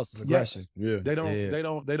somebody else, it's aggression. Yeah. They don't Yeah. they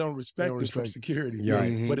don't respect don't it from respect- security. Yeah.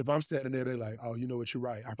 Right. Mhm. But if I'm standing there, they're like, oh, you know what, you're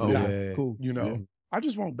right. I Oh, forgot. yeah. Cool. You know, Yeah. I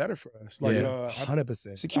just want better for us. Like, Yeah. I,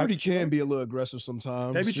 100%. Security can be a little aggressive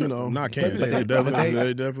sometimes. They be you tripping. know. Not can. But They definitely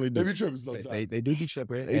they do. be tripping sometimes. They do be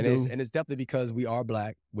tripping, They and do. it's definitely because we are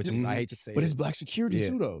black, which is, I hate to say But it. it's black security Yeah.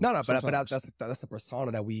 too, though. No, but sometimes. that's the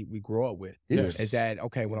persona that we grow up with. Yes. Is that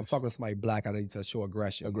okay? When I'm talking to somebody black, I need to show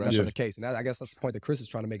aggression. That's Yeah. not the case, and I guess that's the point that Chris is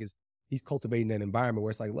trying to make. Is he's cultivating an environment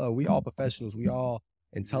where it's like, look, we all professionals, we all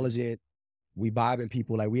intelligent, we vibing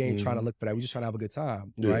people. Like we ain't trying to look for that. We just trying to have a good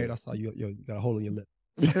time, right? I saw you got a hole in your lip.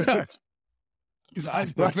 He's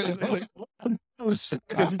like, because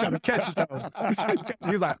you trying to catch it though.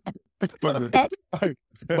 He was like,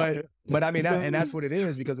 but I mean, and that's what it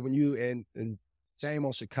is, because when you and shame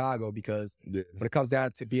on Chicago, because when it comes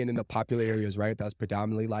down to being in the popular areas, right, that's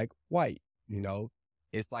predominantly like white, you know,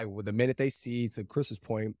 it's like the minute they see, to Chris's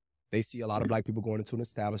point, they see a lot of black people going into an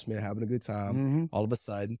establishment, having a good time. All of a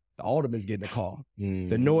sudden, the alderman's getting a call.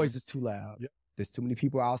 The noise is too loud. There's too many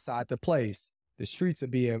people outside the place. The streets are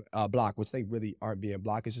being blocked, which they really aren't being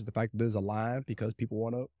blocked. It's just the fact that there's a line because people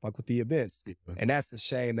want to fuck with the events. And that's the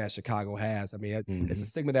shame that Chicago has. I mean, it's a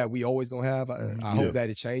stigma that we always going to have. I hope that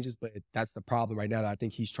it changes, but that's the problem right now that I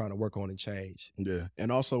think he's trying to work on and change. Yeah.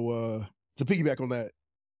 And also, to piggyback on that,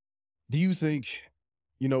 do you think,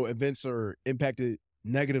 you know, events are impacted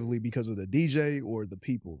negatively because of the DJ or the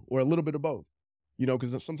people, or a little bit of both? You know,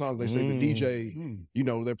 because sometimes they say the DJ, you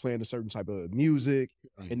know, they're playing a certain type of music,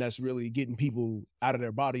 and that's really getting people out of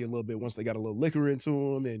their body a little bit once they got a little liquor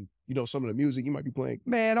into them. And, you know, some of the music you might be playing.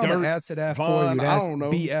 Man, I'm going to add to that for you. That's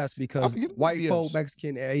BS, because white folk,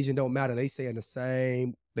 Mexican, Asian don't matter. They saying the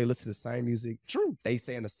same. They listen to the same music. True. They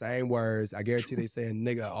saying the same words. I guarantee they saying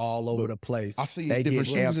nigga all over the place. I see different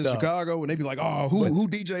shootings in Chicago, and they be like, oh, who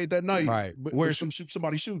DJ'd that night? Right. But where's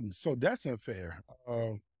somebody shooting? So that's unfair.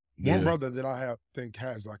 One brother that I think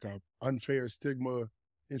has like a unfair stigma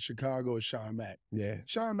in Chicago is Sean Mack. Yeah.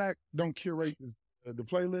 Sean Mack don't curate the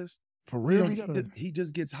playlist. For real? He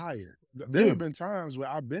just gets hired. There have been times where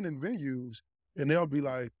I've been in venues and they'll be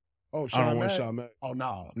like, oh, Sean Mack. Oh,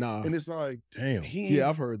 nah. And it's like, damn.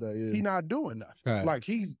 I've heard that. Yeah. He not doing nothing. Right. Like,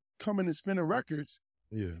 he's coming and spinning records.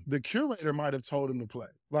 Yeah. The curator might have told him to play.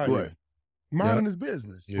 Like, minding his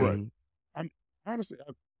business. Yeah. Right. Honestly,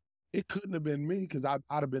 it couldn't have been me, because I'd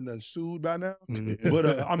have been done sued by now.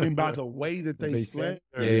 But I mean, by the way that they slander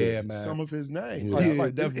some of his name,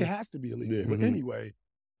 like, it has to be illegal. But anyway,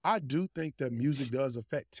 I do think that music does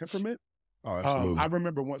affect temperament. Oh, absolutely. I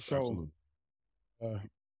remember once. So,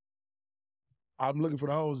 I'm looking for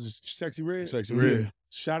the hoes. Is Sexy Red? Sexy Red. Yeah.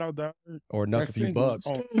 Shout out that. Or Nuck a Few Bucks.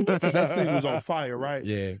 That scene was on fire, right?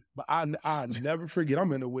 Yeah. But I never forget.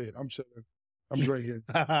 I'm in the wit. I'm chilling. I'm drinking.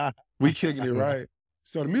 We kicking it, right?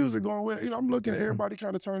 So the music going with, you know, I'm looking at everybody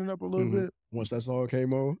kind of turning up a little bit. Once that song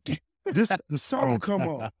came on, the song come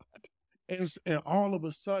on. And all of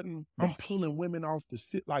a sudden, I'm pulling women off the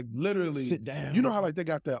sit, like literally. Sit down. You know how like they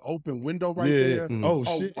got that open window right there? Oh, A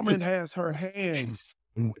shit. woman has her hands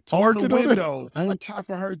on the window on top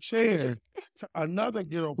of her chair. Another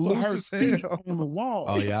girl put her feet on the wall.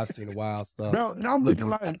 Oh, yeah, I've seen the wild stuff. Bro, and I'm looking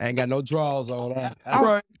like, Ain't got no drawers on.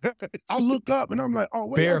 I look up and I'm like, oh,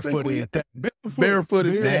 wait. Barefoot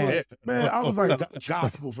is nasty. Man, I was like,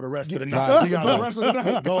 gospel for the rest of the night. We got the rest of the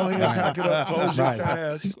night. Go ahead, pack it up, close your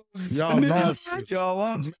tabs. Y'all lost.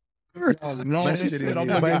 I'm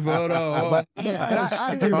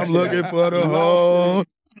looking for the hole.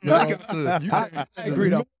 I agree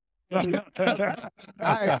though.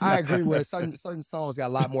 I agree with certain songs got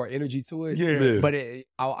a lot more energy to it. Yeah. But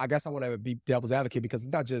I guess I want to be devil's advocate, because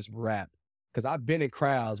it's not just rap. Because I've been in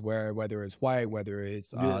crowds where, whether it's white, whether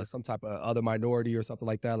it's some type of other minority or something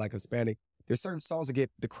like that, like Hispanic, there's certain songs that get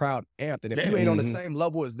the crowd amped. And if you ain't on the same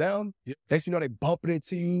level as them, next thing you know, they bumping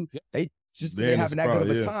into you. They having that good of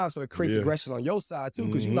a time, so it creates aggression on your side too,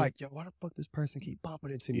 because you like, yo, why the fuck this person keep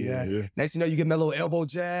bumping into me? Next thing you know, you get a little elbow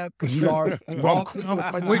jab, because you are quick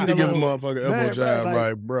to give a motherfucker elbow jab,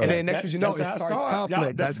 right, bro. And then next thing you know, it starts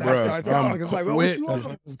conflict. That's how it starts conflict. It's like, well, what you want?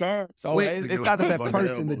 So it's not that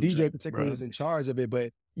person, the DJ particularly, is in charge of it,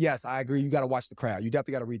 but yes, I agree. You got to watch the crowd. You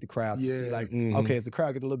definitely got to read the crowd to see, like, okay, is the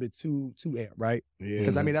crowd getting a little bit too amped, right?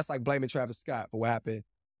 Because I mean, that's like blaming Travis Scott for what happened.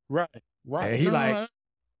 Right. And he like.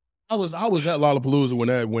 I was at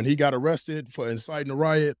Lollapalooza when he got arrested for inciting a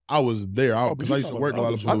riot. I was there because I used to work at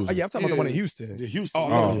Lollapalooza. Yeah, I'm talking about the one in Houston. The Houston. Oh,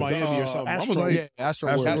 it was Miami or something. I was like,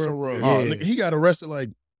 Astro World. He got arrested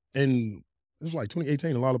it was like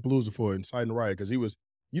 2018 in Lollapalooza for inciting a riot, because he was,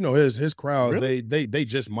 you know, his crowd, they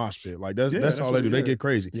just mosh pit. Like that's all they do. They get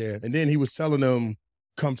crazy. Yeah. And then he was telling them,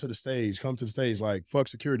 come to the stage, like, fuck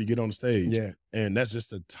security, get on the stage. Yeah. And that's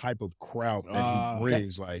just the type of crowd that he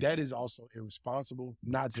brings. That is also irresponsible,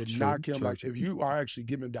 not to knock him. Like, if you are actually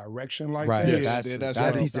giving direction like right. that, that's I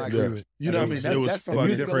agree with. You know what I mean? That's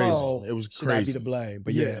music crazy. Alone it was should not be crazy. to blame.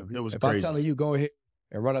 But it was if crazy. I'm telling you, go ahead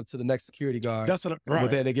and run up to the next security guard. That's what. Right.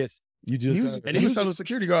 But then it gets you just. And he was telling the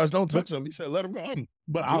security guards, don't touch him. He said, let him go.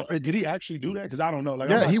 But did he actually do that? Because I don't know.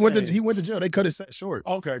 Like, he went to jail. They cut his set short.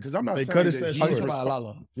 Okay, because I'm not saying cut his set short.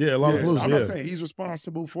 Lala. Yeah, Lollapalooza. I'm not saying he's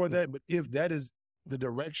responsible for that, but if that is the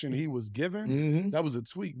direction he was given, that was a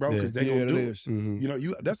tweak, bro, because they gonna do it. You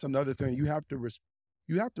know, that's another thing. You have to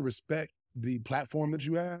respect the platform that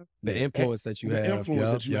you have, the influence that you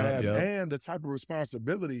have, and the type of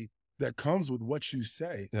responsibility that comes with what you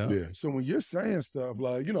say. So when you're saying stuff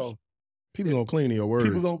like, you know, people gonna clean your words.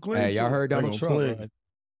 People gonna clean. Hey, y'all heard Donald Trump?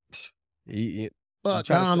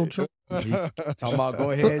 Donald Trump. Talking about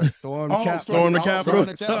go ahead and storm the Capitol. Storm the Capitol.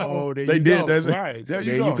 Oh, they did that. Right. There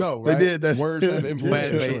you go. They did that. Words have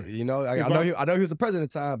influence. You know, I know he was the president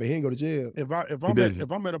at the time, but he didn't go to jail.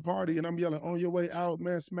 If I'm at a party and I'm yelling, "On your way out,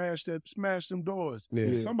 man, smash them doors."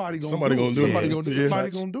 Yeah. Somebody gonna do it. Somebody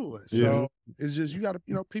gonna do it. So it's just, you got to,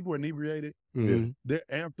 you know, people are inebriated. They're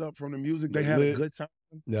amped up from the music. They had a good time.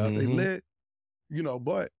 They lit. You know,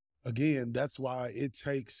 but again, that's why it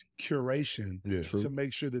takes curation to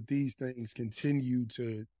make sure that these things continue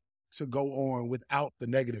to go on without the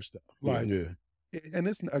negative stuff. Like, and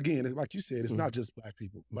it's, again, it's like you said, it's not just Black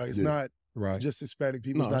people. Like, it's not just Hispanic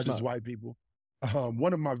people. It's not just white people.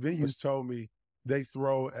 One of my venues told me they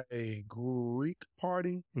throw a Greek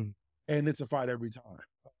party, and it's a fight every time.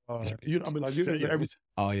 You know, I mean, like, every time.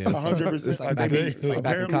 Oh yeah, 100%.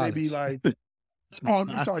 Apparently, they be like. Oh,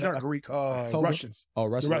 I'm sorry, not Greek. Russians. Oh,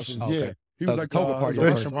 Russians. The Russians, okay. yeah. He was like, Toga party.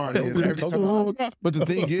 Russian party. But the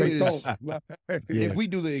thing is, if we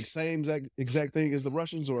do the exact thing as the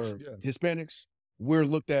Russians or Hispanics, we're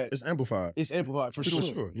looked at. It's amplified. It's amplified for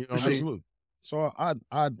sure. You know what I mean? So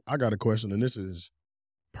I got a question, and this is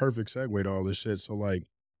perfect segue to all this shit. So, like,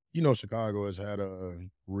 you know, Chicago has had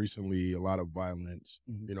recently a lot of violence.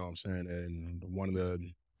 You know what I'm saying?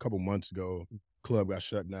 And couple months ago, club got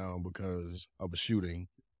shut down because of a shooting.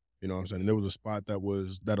 You know what I'm saying? And there was a spot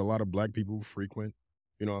that a lot of Black people frequent.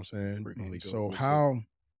 You know what I'm saying? So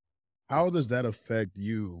how does that affect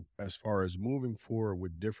you as far as moving forward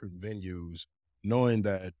with different venues, knowing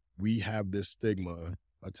that we have this stigma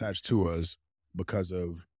attached to us because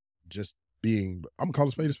of just being, I'm gonna call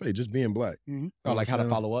a spade, just being Black. Oh, like how to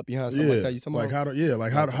follow up behind something like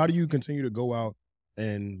that? How do you continue to go out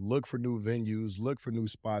and look for new venues, look for new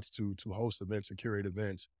spots to host events and curate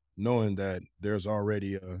events, knowing that there's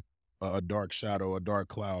already a dark shadow, a dark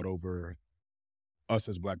cloud over us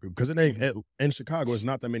as Black people? Because it ain't, in Chicago, it's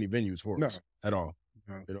not that many venues for us at all.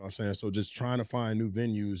 You know what I'm saying? So just trying to find new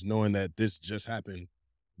venues, knowing that this just happened,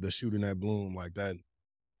 the shooting at Bloom, like that.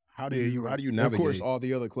 How do you navigate? Of course, all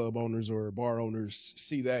the other club owners or bar owners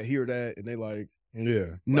see that, hear that, and they like,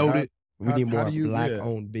 note it. We need more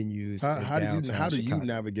Black-owned venues. How do you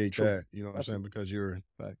navigate that? You know what I'm saying? Because you're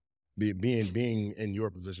being in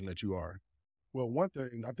your position that you are. Well, one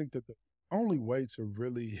thing, I think that the only way to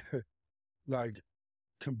really like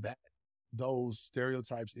combat those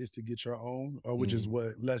stereotypes is to get your own, which is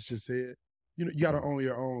what Les just said. You know, you got to own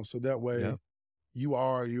your own, so that way you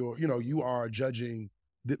are judging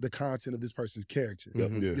the content of this person's character.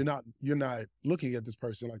 You're not looking at this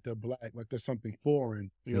person like they're Black, like they're something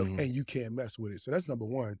foreign, and you can't mess with it. So that's number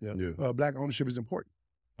one. Black ownership is important.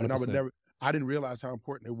 And I didn't realize how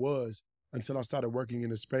important it was until I started working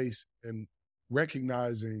in a space and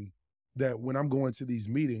recognizing that when I'm going to these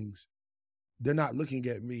meetings, they're not looking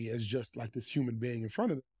at me as just like this human being in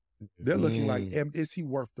front of them. They're looking like, is he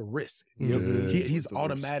worth the risk? He's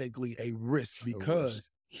automatically a risk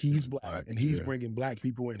because he's Black and he's bringing Black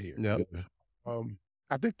people in here.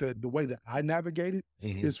 I think the way that I navigate it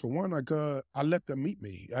is, for one, like I let them meet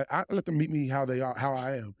me. I let them meet me how they are, how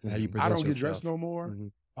I am. I don't get dressed no more.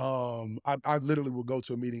 I literally will go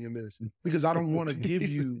to a meealso in this because I don't want to give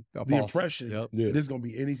you the impression that it's going to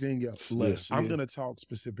be anything else. I'm going to talk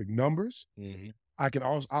specific numbers. I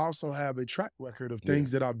also have a track record of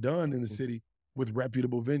things that I've done in the city with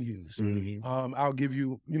reputable venues. I'll give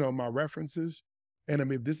you, my references. And I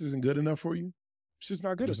mean, if this isn't good enough for you, it's just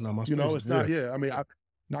not good. It's not my space. It's not. I mean, I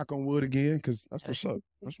knock on wood again because that's what's up.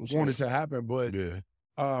 That's what's wanted to happen. But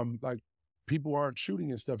like, people aren't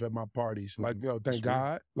shooting and stuff at my parties. Like, thank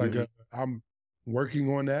God. Like, I'm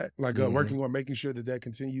working on that. Like, working on making sure that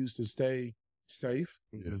continues to stay safe.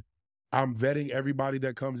 I'm vetting everybody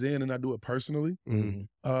that comes in, and I do it personally.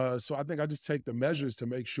 So I think I just take the measures to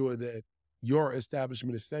make sure that your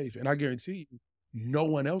establishment is safe. And I guarantee you, no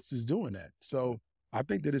one else is doing that. So I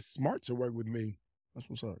think that it's smart to work with me. That's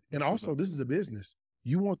what's up. And also, this is a business.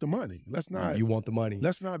 You want the money. You want the money.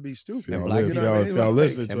 Let's not be stupid. If y'all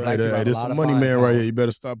listening to it, this the money man right here. You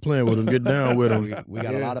better stop playing with him. Get down with him. We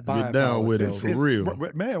got a lot of buying Get down with it, for real.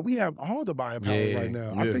 Man, we have all the buying power right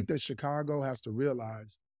now. I think that Chicago has to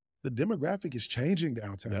realize the demographic is changing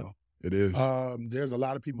downtown. It is. There's a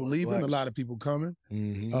lot of people leaving, a lot of people coming.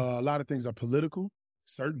 A lot of things are political.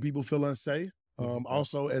 Certain people feel unsafe.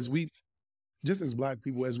 Also, as we just as Black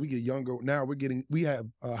people, as we get younger, now we have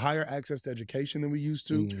higher access to education than we used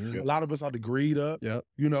to. A lot of us are degreed up. Yep.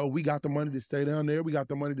 You know, we got the money to stay down there. We got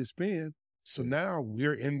the money to spend. So now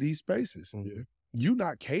we're in these spaces. You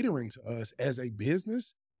not catering to us as a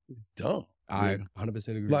business is dumb. I 100%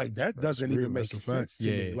 agree. Like, that doesn't even make sense to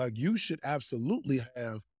me. Yeah. Like, you should absolutely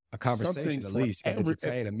have a conversation at least.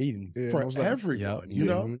 Entertain a meeting. For everyone, you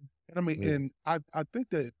know? And I mean, and I think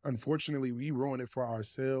that unfortunately we ruin it for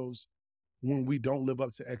ourselves when we don't live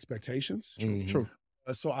up to expectations. True.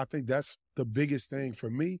 So I think that's the biggest thing for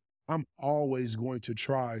me. I'm always going to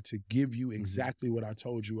try to give you exactly what I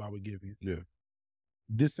told you I would give you. Yeah.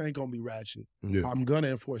 This ain't going to be ratchet. Yeah. I'm going to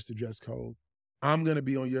enforce the dress code. I'm going to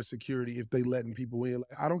be on your security if they letting people in.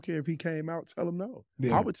 Like, I don't care if he came out, tell him no.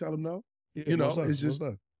 Yeah. I would tell him no. You know, it's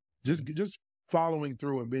just following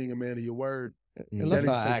through and being a man of your word. And let's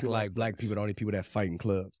not act like Black people are the only people that fight in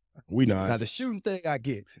clubs. We not. Now the shooting thing I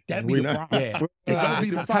get. That'd be the problem. Yeah.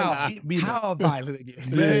 It's how violent it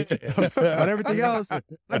gets. But everything else,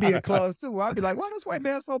 I'd be in clubs too. I'd be like, why this white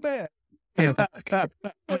man so bad? Get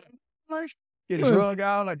drug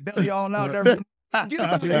out, like belly all out there. Get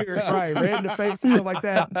up here, right? Red in the face, stuff like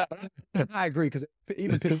that. I agree, because it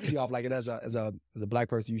even pisses me off. Like, as a Black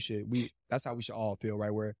person, that's how we should all feel,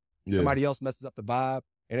 right? Where somebody else messes up the vibe.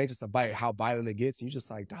 It ain't just about how violent it gets. And you're just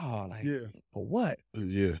like, dawg, like, for what?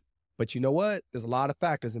 Yeah. But you know what? There's a lot of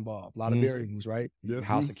factors involved, a lot of variables, right? Yeah.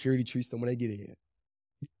 How security treats them when they get in.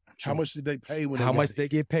 How much did they pay when How much they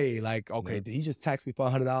get paid? Like, okay, did he just tax me for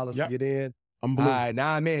 $100 to get in? I'm blue. All right,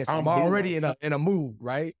 now I'm in. So I'm already in a mood,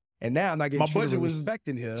 right? And now I'm not getting My treated budget with was respect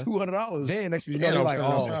in here. $200. Then next thing you know, you're like,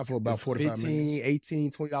 oh, for about 45 minutes.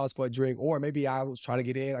 $15, $18, $20 for a drink. Or maybe I was trying to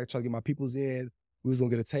get in. I tried to get my peoples in. We was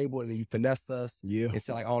going to get a table and then you finessed us. Yeah. And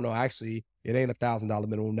said like, oh no, actually, it ain't $1,000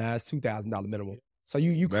 minimum. Now it's $2,000 minimum. So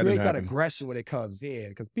you create that aggression when it comes in.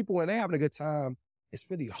 Because people, when they having a good time, it's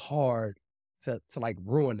really hard to like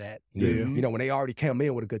ruin that. Yeah. You know, when they already come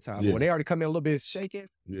in with a good time. But when they already come in a little bit shaking,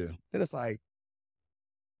 then it's like,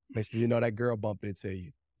 makes you know that girl bumping into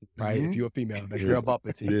you. Right? If you're a female, that girl bumping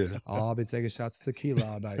into you. Oh, I've been taking shots of tequila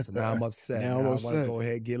all night, so now I'm upset. Now I want to go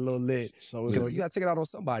ahead and get a little lit. Because you got to take it out on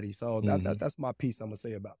somebody. So that's my piece I'm going to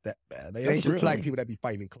say about that, man. They ain't just Black people that be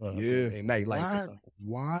fighting in clubs and nightlife and stuff.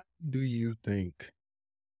 Why do you think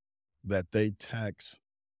that they tax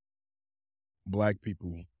Black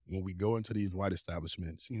people when we go into these white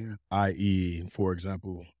establishments, i.e., for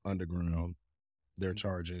example, Underground, they're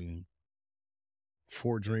charging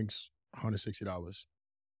 4 drinks, $160.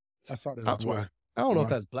 I saw that. That's why. I don't know if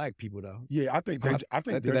that's Black people though. Yeah, I think they're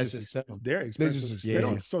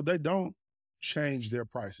expensive. So they don't change their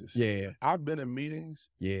prices. Yeah. I've been in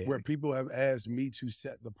meetings where people have asked me to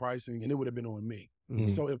set the pricing and it would have been on me.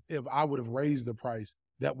 So if I would have raised the price,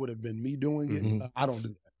 that would have been me doing it. I don't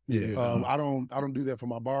do that. I don't do that for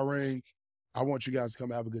my bar ring. I want you guys to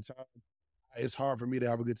come have a good time. It's hard for me to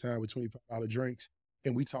have a good time with $25 drinks.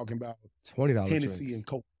 And we talking about $20 Hennessy drinks. and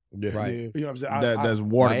Coke. Yeah. Right. You know what I'm saying? That's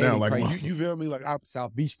watered down. Like, you feel me? Like,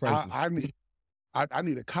 South Beach prices. I need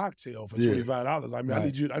a cocktail for $25. I mean,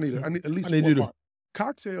 I need at least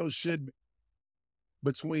cocktails should be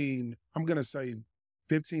between, I'm gonna say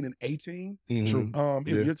 15 and 18. True.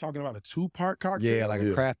 If you're talking about a 2-part cocktail. Yeah, like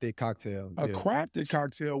a crafted cocktail. A crafted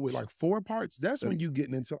cocktail with like 4 parts, that's when you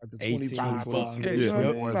getting into like the 25 plus.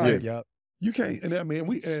 Yep. You can't, and I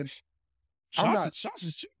mean, Shots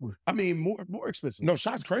is cheaper. I mean, more expensive. No,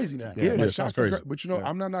 shots crazy now. Shots crazy. But you know,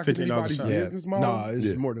 I'm not knocking anybody's business model. No,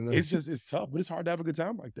 it's more than that. It's tough, but it's hard to have a good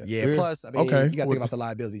time like that. Yeah. Plus, I mean, you got to think about the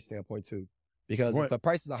liability standpoint too, because if the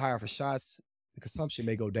prices are higher for shots, the consumption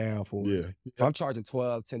may go down for. If I'm charging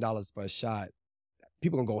 $10 for a shot,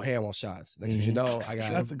 people gonna go ham on shots. Next thing you know, I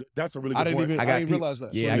got. That's a really good point. I didn't realize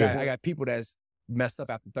that. Yeah, I got people that's messed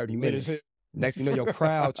up after 30 minutes. Next thing you know, your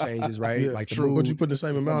crowd changes, right? Like true. But you put the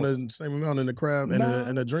same amount in the crowd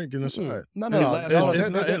and a drink in the side. No.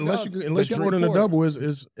 Unless you order a double,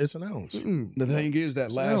 it's an ounce. The thing is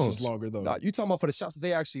that lasts longer though. No, you talking about for the shots that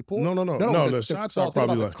they actually pour? No. The shots are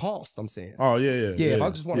probably like the cost. I'm saying. Oh yeah. If I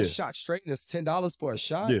just want a shot straight and it's $10 for a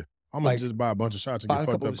shot. Yeah. I'm gonna just buy a bunch of shots and get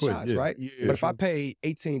fucked up quick. Shots, right? But if I pay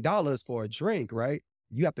 $18 for a drink, right?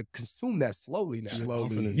 You have to consume that slowly now.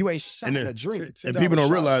 You ain't shotting a drink. And people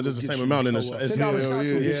don't realize it's the same amount in the shot. $10 shots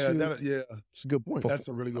it's a good point. That's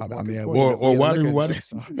a really good point. I mean, or why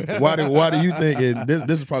do you think, and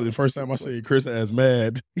this is probably the first time I see Chris as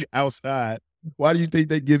mad outside, why do you think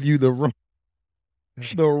they give you the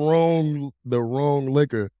wrong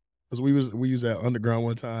liquor? Because we was at Underground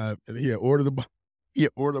one time and he had ordered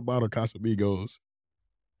a bottle of Casamigos.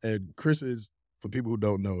 And Chris is, for people who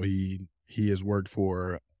don't know, he has worked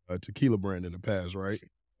for a tequila brand in the past, right?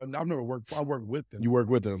 I've never worked. I work with them. You work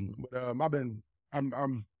with them. But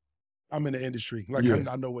I'm in the industry. Like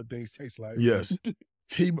I know what things taste like. Yes.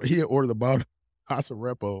 He had ordered a bottle Casa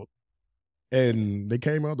Repo, and they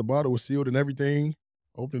came out. The bottle was sealed and everything.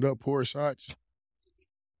 Opened it up, poured shots.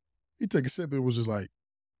 He took a sip and was just like,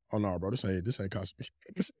 "Oh no, bro, this ain't Casa."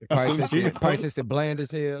 Probably tasted bland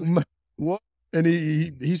as hell. What? And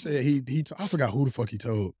he said I forgot who the fuck he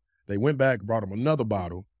told. They went back, brought him another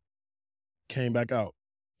bottle, came back out,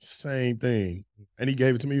 same thing, and he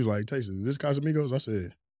gave it to me. He was like, "Taste it. Is this Casamigos?" I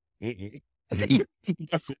said,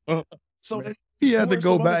 I said, So he had to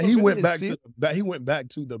go back. He went back to the back. He went back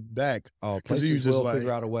to the back. Oh, because he was just like,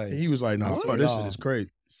 figure out a way. He was like, "No, this shit is crazy."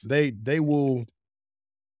 They will.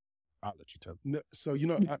 I'll let you tell. So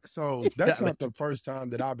so that's not the first time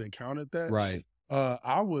that I've encountered that. Right.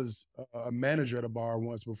 I was a manager at a bar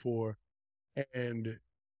once before, and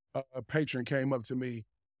a patron came up to me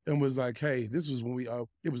and was like, "Hey, this was when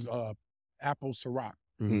it was apple Ciroc."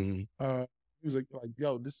 Mm-hmm. He was like,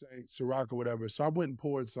 "Yo, this ain't Ciroc or whatever." So I went and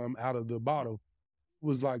poured some out of the bottle. It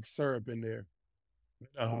was like syrup in there.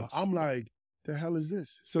 I'm like, "The hell is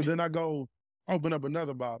this?" So then I go open up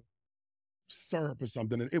another bottle, syrup or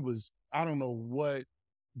something, and it was, I don't know what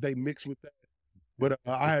they mixed with that, but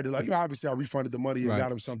I had to obviously I refunded the money and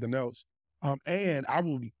got him something else. And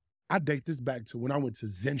I date this back to when I went to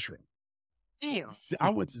Zentra. Damn.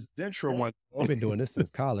 I went to Zentra one. I've been doing this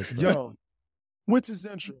since college. Yo, went to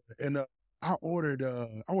Zentra and I ordered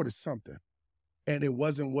something, and it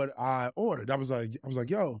wasn't what I ordered. I was like,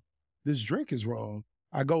 "Yo, this drink is wrong."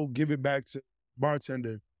 I go give it back to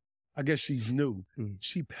bartender. I guess she's new.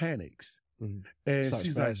 She panics. And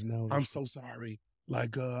she's like, "I'm so sorry.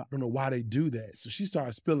 Like, I don't know why they do that." So she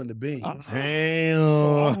started spilling the beans. Damn.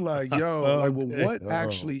 So I'm like, "Yo, what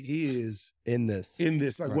actually is in this?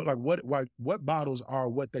 Like, what bottles are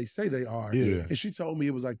what they say they are?" Yeah. And she told me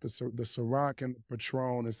it was like the Ciroc and the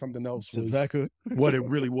Patron and something else was Vodka. what it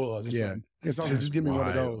really was. Yeah. And so just give me one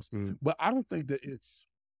of those. Mm. But I don't think that it's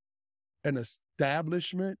an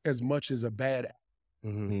establishment as much as a bad act.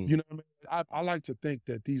 Mm-hmm. You know what I mean? I like to think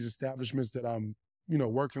that these establishments that I'm,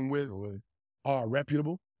 working with are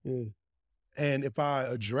reputable. Yeah. And if I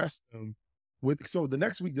address them so the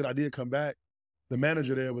next week that I did come back, the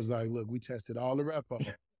manager there was like, "Look, we tested all the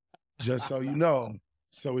repo, just so you know.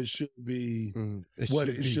 So it should be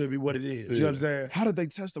it should be what it is." Yeah. You know what I'm saying? How did they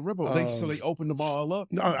test the repo? So they opened the ball up?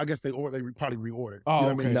 No, I guess they probably reordered. Oh, you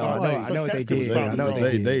know what I mean? No, So I know what they did. I know what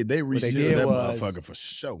They resealed did that was motherfucker for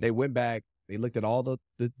sure. They went back, they looked at all the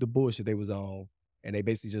bullshit they was on, and they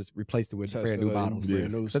basically just replaced it with brand new bottles. Yeah.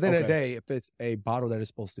 So at the end of the day, if it's a bottle that is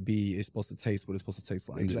supposed to be, it's supposed to taste what it's supposed to taste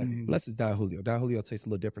like. Exactly. Unless it's Don Julio. Don Julio tastes a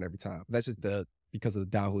little different every time. That's just because of the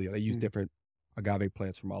Don Julio. They use different agave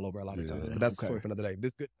plants from all over a lot of times. But that's the story for another day.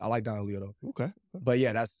 This good. I like Don Julio though. Okay. But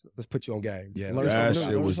yeah, let's put you on game. Yeah. That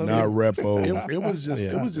shit was not repo. It was just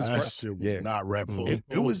That shit was not repo.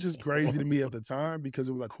 It was just crazy to me at the time because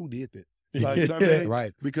it was like, who did this? Like, you know what I mean?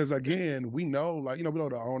 Right. Because again, we know, we know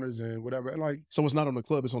the owners and whatever. And like, So it's not on the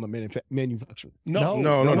club, it's on the manufacturer. No.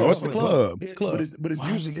 It's the club. It's club. But it's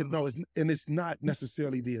usually it's not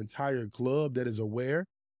necessarily the entire club that is aware.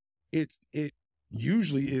 It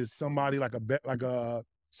usually is somebody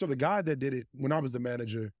so the guy that did it when I was the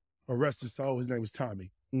manager, rest his soul, his name was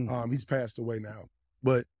Tommy. He's passed away now.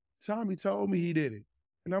 But Tommy told me he did it.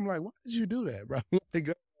 And I'm like, "Why did you do that, bro?"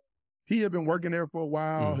 He had been working there for a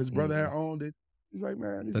while. His brother had owned it. He's like,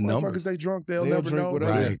 "Man, these motherfuckers, they drunk, they'll never drink know."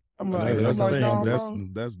 whatever. Right. I'm like, That's the "No,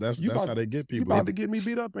 thing. bro. That's how they get You people. about to get me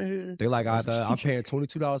beat up in here." They like, either I'm paying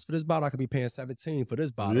 $22 for this bottle, I could be paying $17 for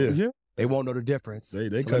this bottle. Yeah. They won't know the difference. They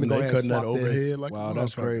So let me cutting go ahead and that swap this. overhead like Wow, a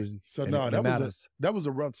that's motherfucker. crazy. So And no, it that matters. was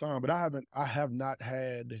a rough time, but I have not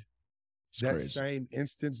had that crazy. same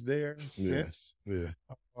instance there since. Yeah.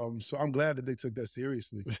 So I'm glad that they took that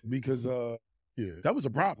seriously because Yeah. that was a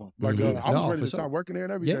problem. Like Mhm. I was No, ready for to start sure. working there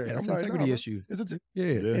and everything. Yeah, that's I'm an like, integrity bro, issue. it's Yeah.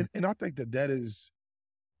 Yeah. and I think that is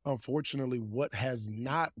unfortunately what has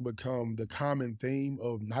not become the common theme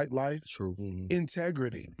of nightlife. True.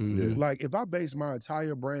 Integrity. Mhm. Like if I base my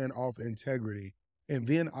entire brand off integrity and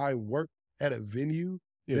then I work at a venue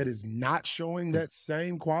that is not showing that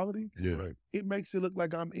same quality, Yeah. it makes it look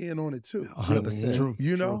like I'm in on it too. 100%. True.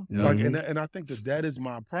 You know? True. Like and I think that is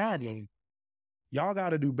my problem. Y'all got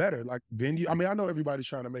to do better. Like venue. I mean, I know everybody's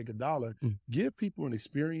trying to make $1. Give people an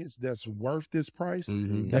experience that's worth this price.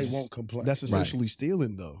 Mhm. They won't complain. That's essentially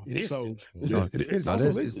stealing, though. It is. So Yeah. It's No,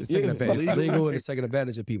 also it's taking advantage. It's legal and it's taking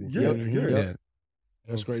advantage of people. Yeah, Yeah.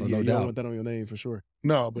 that's crazy. So You no don't doubt. want that on your name for sure.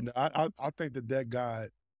 No, but I think that got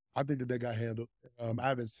handled. I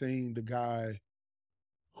haven't seen the guy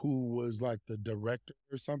who was like the director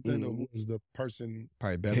or something, or who was the person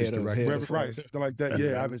probably beverage director, right? Something like that.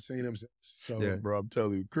 Yeah, I haven't seen him since. So, yeah, bro, I'm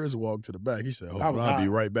telling you, Chris walked to the back. He said, "Oh, I was I'll be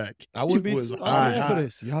hot. right back." I would be was too. hot. For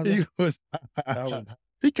this. Y'all He was.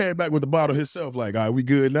 He came back with the bottle himself. Like, all right, we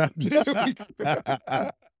good now.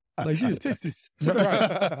 like, yeah, taste this. Wait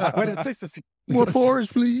a taste this. More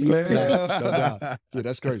porridge, please. Yeah,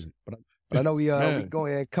 that's crazy. But I know we go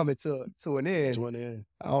ahead and coming to an end.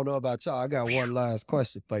 I I don't know about y'all. I got one last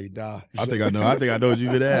question for you, dog. I think I know what you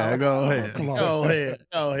could ask. Go ahead. Come on. Go ahead.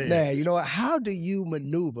 Man, you know what? How do you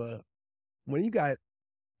maneuver when you got,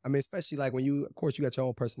 I mean, especially like when you, of course, you got your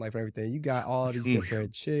own personal life and everything. You got all these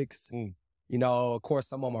different chicks. You know, of course,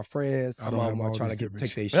 some of my friends, some of them are trying to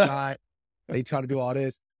take their shot. They try to do all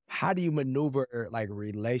this. How do you maneuver like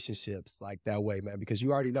relationships like that way, man? Because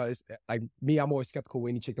you already know it's like me, I'm always skeptical with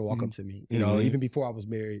any chick that walk up to me. You know, even before I was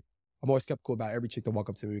married, I'm always skeptical about every chick that walk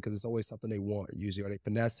up to me because it's always something they want. Usually, or they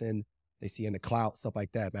finessing, they see in the clout, stuff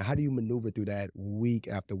like that, man. How do you maneuver through that week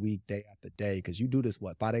after week, day after day? Because you do this,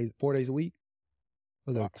 what, 4 days a week?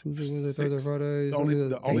 Was it Tuesday, Wednesday, Thursday, Friday? The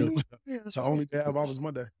only day I've off is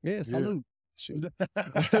Monday. Yeah, salute. 6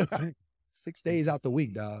 days out the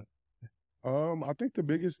week, dog. I think the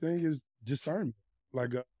biggest thing is discernment.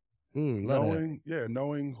 Like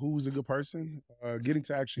knowing who's a good person, getting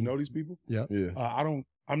to actually know these people. Yeah.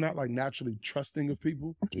 I'm not like naturally trusting of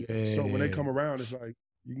people. So when they come around, it's like,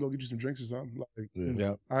 you can go get you some drinks or something. Like,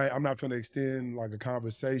 I'm not gonna extend like a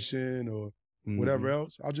conversation or whatever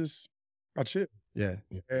else. I chill. Yeah.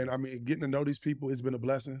 And I mean, getting to know these people, it's been a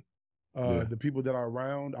blessing. The people that are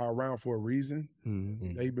around for a reason.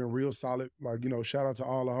 They've been real solid. Like, you know, shout out to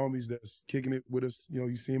all the homies that's kicking it with us. You know,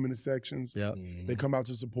 you see them in the sections. Yeah. They come out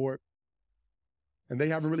to support. And they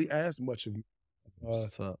haven't really asked much of me.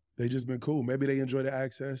 What's up? They just been cool. Maybe they enjoy the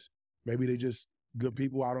access. Maybe they just good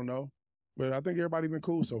people. I don't know. But I think everybody been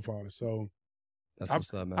cool so far. So that's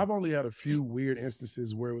what's up, man. I've only had a few weird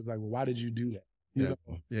instances where it was like, well, why did you do that? You know?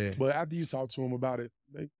 Yeah. But after you talk to them about it,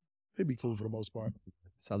 they be cool for the most part.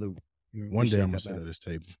 Salute. One day I'm gonna sit at this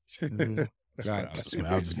table. Right.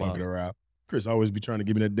 I'll just fucking around. Chris always be trying to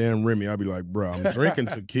give me that damn Remy. I'll be like, bro, I'm drinking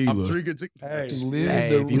tequila. Hey,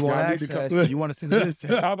 if you want access, you want to send this.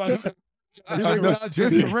 How about this? That's the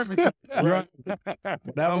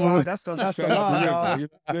line, y'all.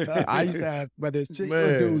 I used to have, whether it's chicks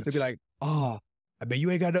or dudes, to be like, oh, I bet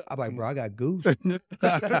you ain't got no. I'm like, bro, I got goose. Y'all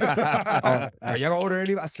gonna order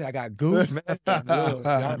any? I say, I got goose. You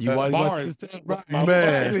want man.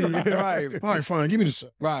 Right. All right, fine. Give me the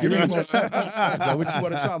shot. Right. Give me the So what you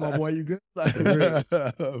want to try, my boy? You good? Like, for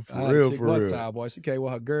real. One time, boy, she came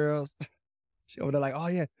with her girls. She over there like, oh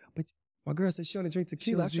yeah, but my girl said she only drink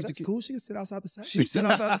tequila. I said, that's cool. She can sit outside the side. She sit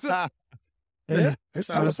outside the side. Yeah. It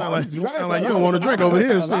sounds like you don't want to drink over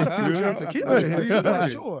here. Drink tequila.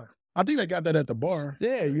 Sure. I think they got that at the bar.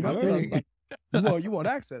 Yeah, you know, you want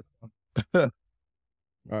access. All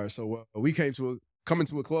right, so we coming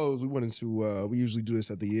to a close. We went into we usually do this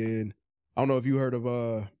at the end. I don't know if you heard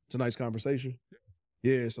of tonight's conversation.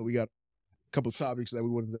 Yeah, so we got a couple topics that we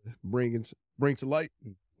wanted to bring to light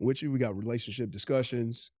with you. We got relationship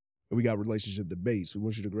discussions and we got relationship debates. We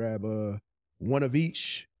want you to grab one of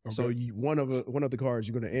each. Okay. So one of the cards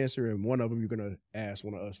you're going to answer, and one of them you're going to ask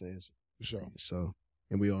one of us to answer. For sure. So.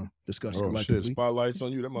 And we all discuss it. Oh shit! Spotlights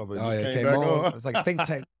on you. That motherfucker just came back on. It's like a think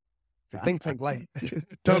tank. Think tank light.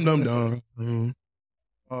 Dum. Mm-hmm.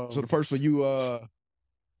 So the first one, you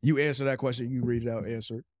answer that question. You read it out.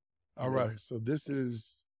 Answer it. All right. So this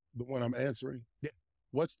is the one I'm answering. Yeah.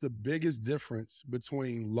 What's the biggest difference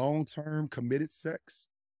between long-term committed sex?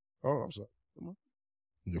 Oh, I'm sorry.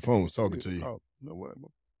 Your phone was talking to you. Oh, no what?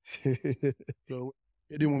 So,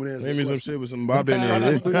 it didn't want me to answer. Give me some shit with some bop in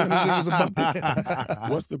there.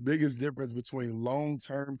 What's the biggest difference between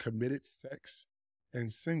long-term committed sex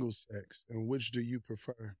and single sex, and which do you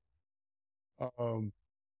prefer?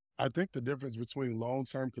 I think the difference between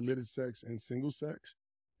long-term committed sex and single sex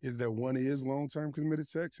is that one is long-term committed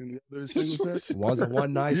sex and the other is single sex. Wasn't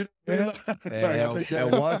one nice? And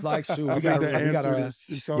one's like, shoot, we got our,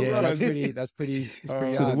 that's pretty.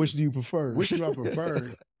 So which do you prefer? Which do I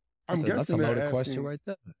prefer? I'm guessing that's a loaded question right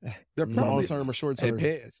there. They're probably long term or short term. It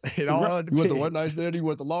depends. It all depends. You want the one night stand? You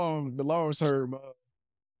want the long term?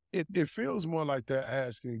 It feels more like they're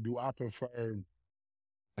asking, do I prefer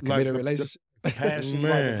a committed relationship? The passion,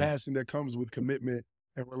 like the passion that comes with commitment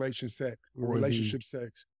and relationship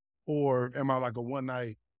sex, or am I like a one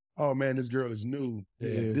night? Oh man, this girl is new.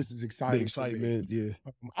 Yeah, this is exciting. The excitement. Yeah,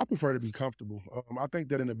 I prefer to be comfortable. I think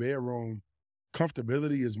that in the bedroom,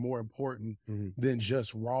 comfortability is more important than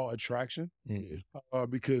just raw attraction.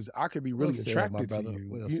 Because I could be really attracted to you. You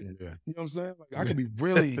know what I'm saying? Like I could be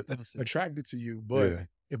really attracted to you, but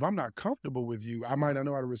if I'm not comfortable with you, I might not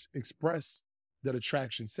know how to express that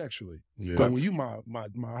attraction sexually. But when you my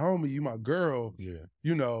homie, you my girl,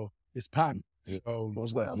 you know, it's popping. So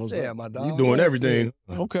what's that? My dog. You doing everything.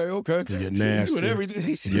 Okay. You're nasty. You doing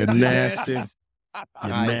everything. You're nasty. You're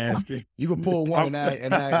nasty. You can pull one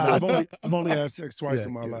and act. I've only had sex twice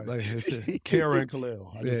in my life. Kara and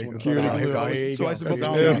Khalil. I just want to Kara and Khalil. Twice in my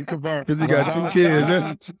life. Because you got 2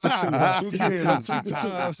 kids.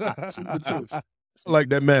 Two. It's like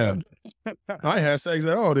that math. I ain't had sex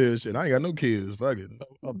at all this shit. I ain't got no kids. Fuck it.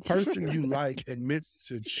 A person you like admits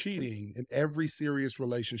to cheating in every serious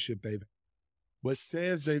relationship they've had, but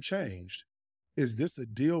says they've changed. Is this a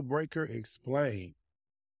deal breaker? Explain.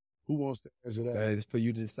 Who wants to answer that? It's for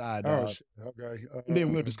you to decide. Oh, shit. Okay.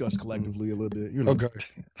 Then we'll discuss collectively a little bit. You know. Okay.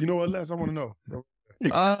 You know what, Les? I want to know. No.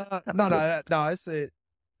 It's if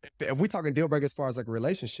we're talking deal breaker as far as like a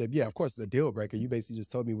relationship, yeah, of course it's a deal breaker. You basically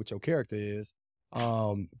just told me what your character is.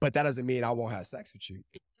 But that doesn't mean I won't have sex with you.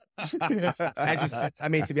 I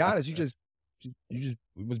mean, to be honest, you just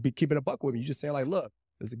was keeping a buck with me. You just saying like, look,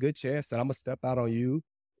 there's a good chance that I'm gonna step out on you,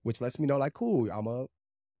 which lets me know like, cool,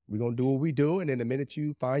 we're gonna do what we do. And then the minute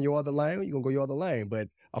you find your other lane, you're gonna go your other lane. But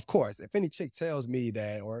of course, if any chick tells me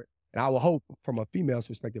that, and I will hope from a female's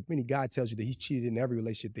perspective, if any guy tells you that he's cheated in every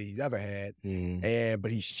relationship that he's ever had,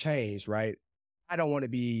 but he's changed, right? I don't want to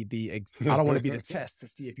be the test to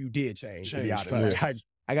see if you did change. To be honest, like,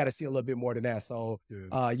 I got to see a little bit more than that. So,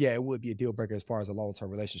 it would be a deal breaker as far as a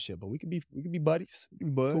long-term relationship. But we could be buddies. We can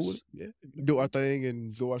be buds. Cool. Do our thing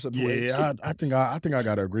and go our separate ways. Yeah, I think I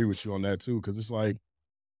gotta agree with you on that too, because it's like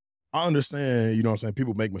I understand. You know what I'm saying?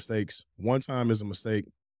 People make mistakes. One time is a mistake.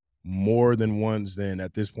 More than once, then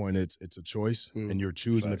at this point it's a choice, and you're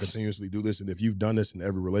choosing to continuously do this. And if you've done this in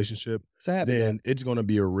every relationship, then it's going to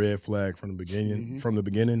be a red flag from the beginning. From the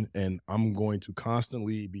beginning, and I'm going to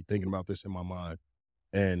constantly be thinking about this in my mind.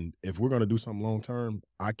 And if we're going to do something long term,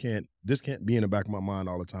 this can't be in the back of my mind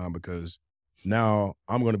all the time, because now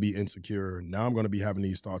I'm going to be insecure. Now I'm going to be having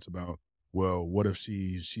these thoughts about, well, what if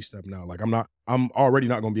she's stepping out? Like I'm already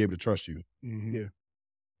not going to be able to trust you.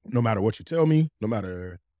 No matter what you tell me, no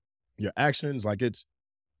matter your actions, like it's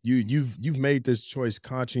you've made this choice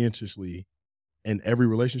conscientiously in every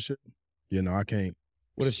relationship. You know, I can't.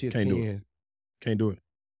 What if she can't do it? Can't do it.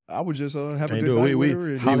 I would just have a Can't good do it. night with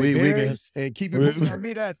her and keep it. For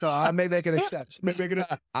me, that though, I may make an exception.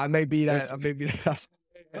 I may be that. I may be that.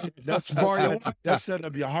 That's setting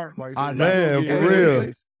up your heart right there. Man, for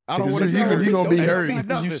real. I don't want to. You're gonna be hurt.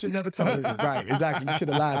 You should never tell me. Right, exactly. You should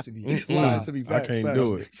have lied to me. Lied to me. I can't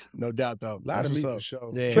do it. No doubt, though. Lie to me for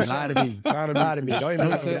sure. Yeah, lie to me. Lie to me. Don't even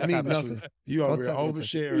tell me nothing. You over here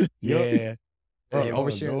oversharing. Yeah.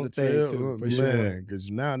 Oversharing the thing too. For sure.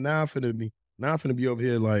 Because now I'm finna be over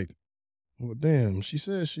here like, well, damn, she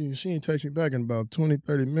said she ain't text me back in about 20,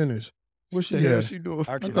 30 minutes. What she had? She doing?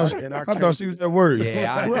 I thought she was at work.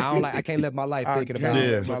 Yeah, I can't live my life thinking about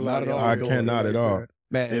it. I cannot at all.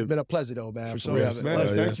 Man, it's been a pleasure though, man. For sure. Man,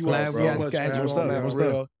 thank you all so much,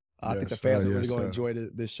 man. I think the fans are really going to enjoy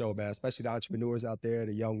this show, man, especially the entrepreneurs out there,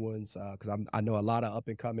 the young ones, because I know a lot of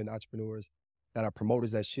up-and-coming entrepreneurs that are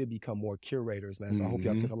promoters that should become more curators, man. So I hope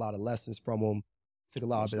y'all took a lot of lessons from him, took a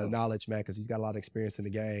lot of lknowledge, man, because he's got a lot of experience in the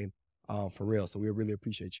game, for real. So we really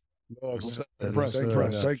appreciate you.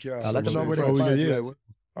 Thank y'all. Let them know where they can find you.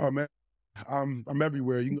 Oh, man. I'm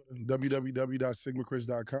everywhere. You can go to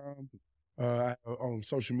www.SigmaChris.com. On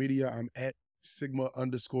social media, I'm at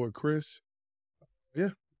Sigma_Chris. Yeah,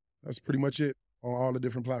 that's pretty much it on all the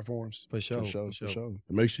different platforms. For sure.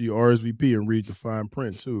 Make sure you RSVP and read the fine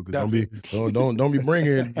print too, because don't be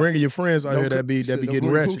bringing your friends out here that be getting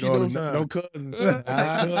ratchet all the time. No cousins.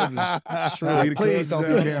 Please don't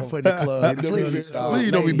be barefoot in the club. Please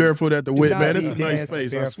don't be barefoot at the wet, man. It's a nice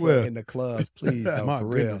space, I swear. In the clubs, please don't. For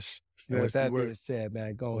real. With that being said,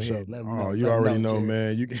 man, go ahead. Let them know. Oh, you already know,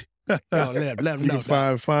 man. You can let them know.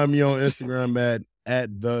 Find me on Instagram at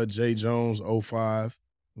thejjones05.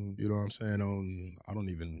 You know what I'm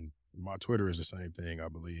saying? My Twitter is the same thing, I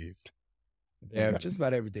believe. Yeah, just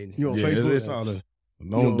about everything. You on Facebook? It's all the,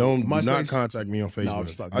 do not contact me on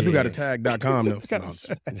Facebook. I do got a tag.com though.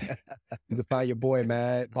 You can find your boy,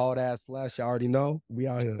 man. Bald ass Slash. You already know. We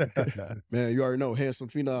out here. Man, you already know. Handsome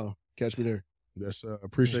Phenom. Catch me there. Yes,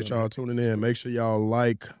 appreciate y'all tuning in. Make sure y'all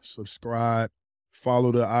like, subscribe,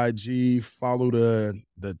 follow the IG, follow the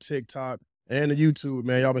TikTok and the YouTube,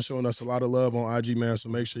 man. Y'all been showing us a lot of love on IG, man. So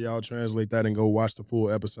make sure y'all translate that and go watch the full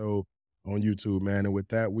episode on YouTube, man. And with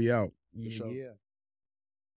that, we out. Yeah.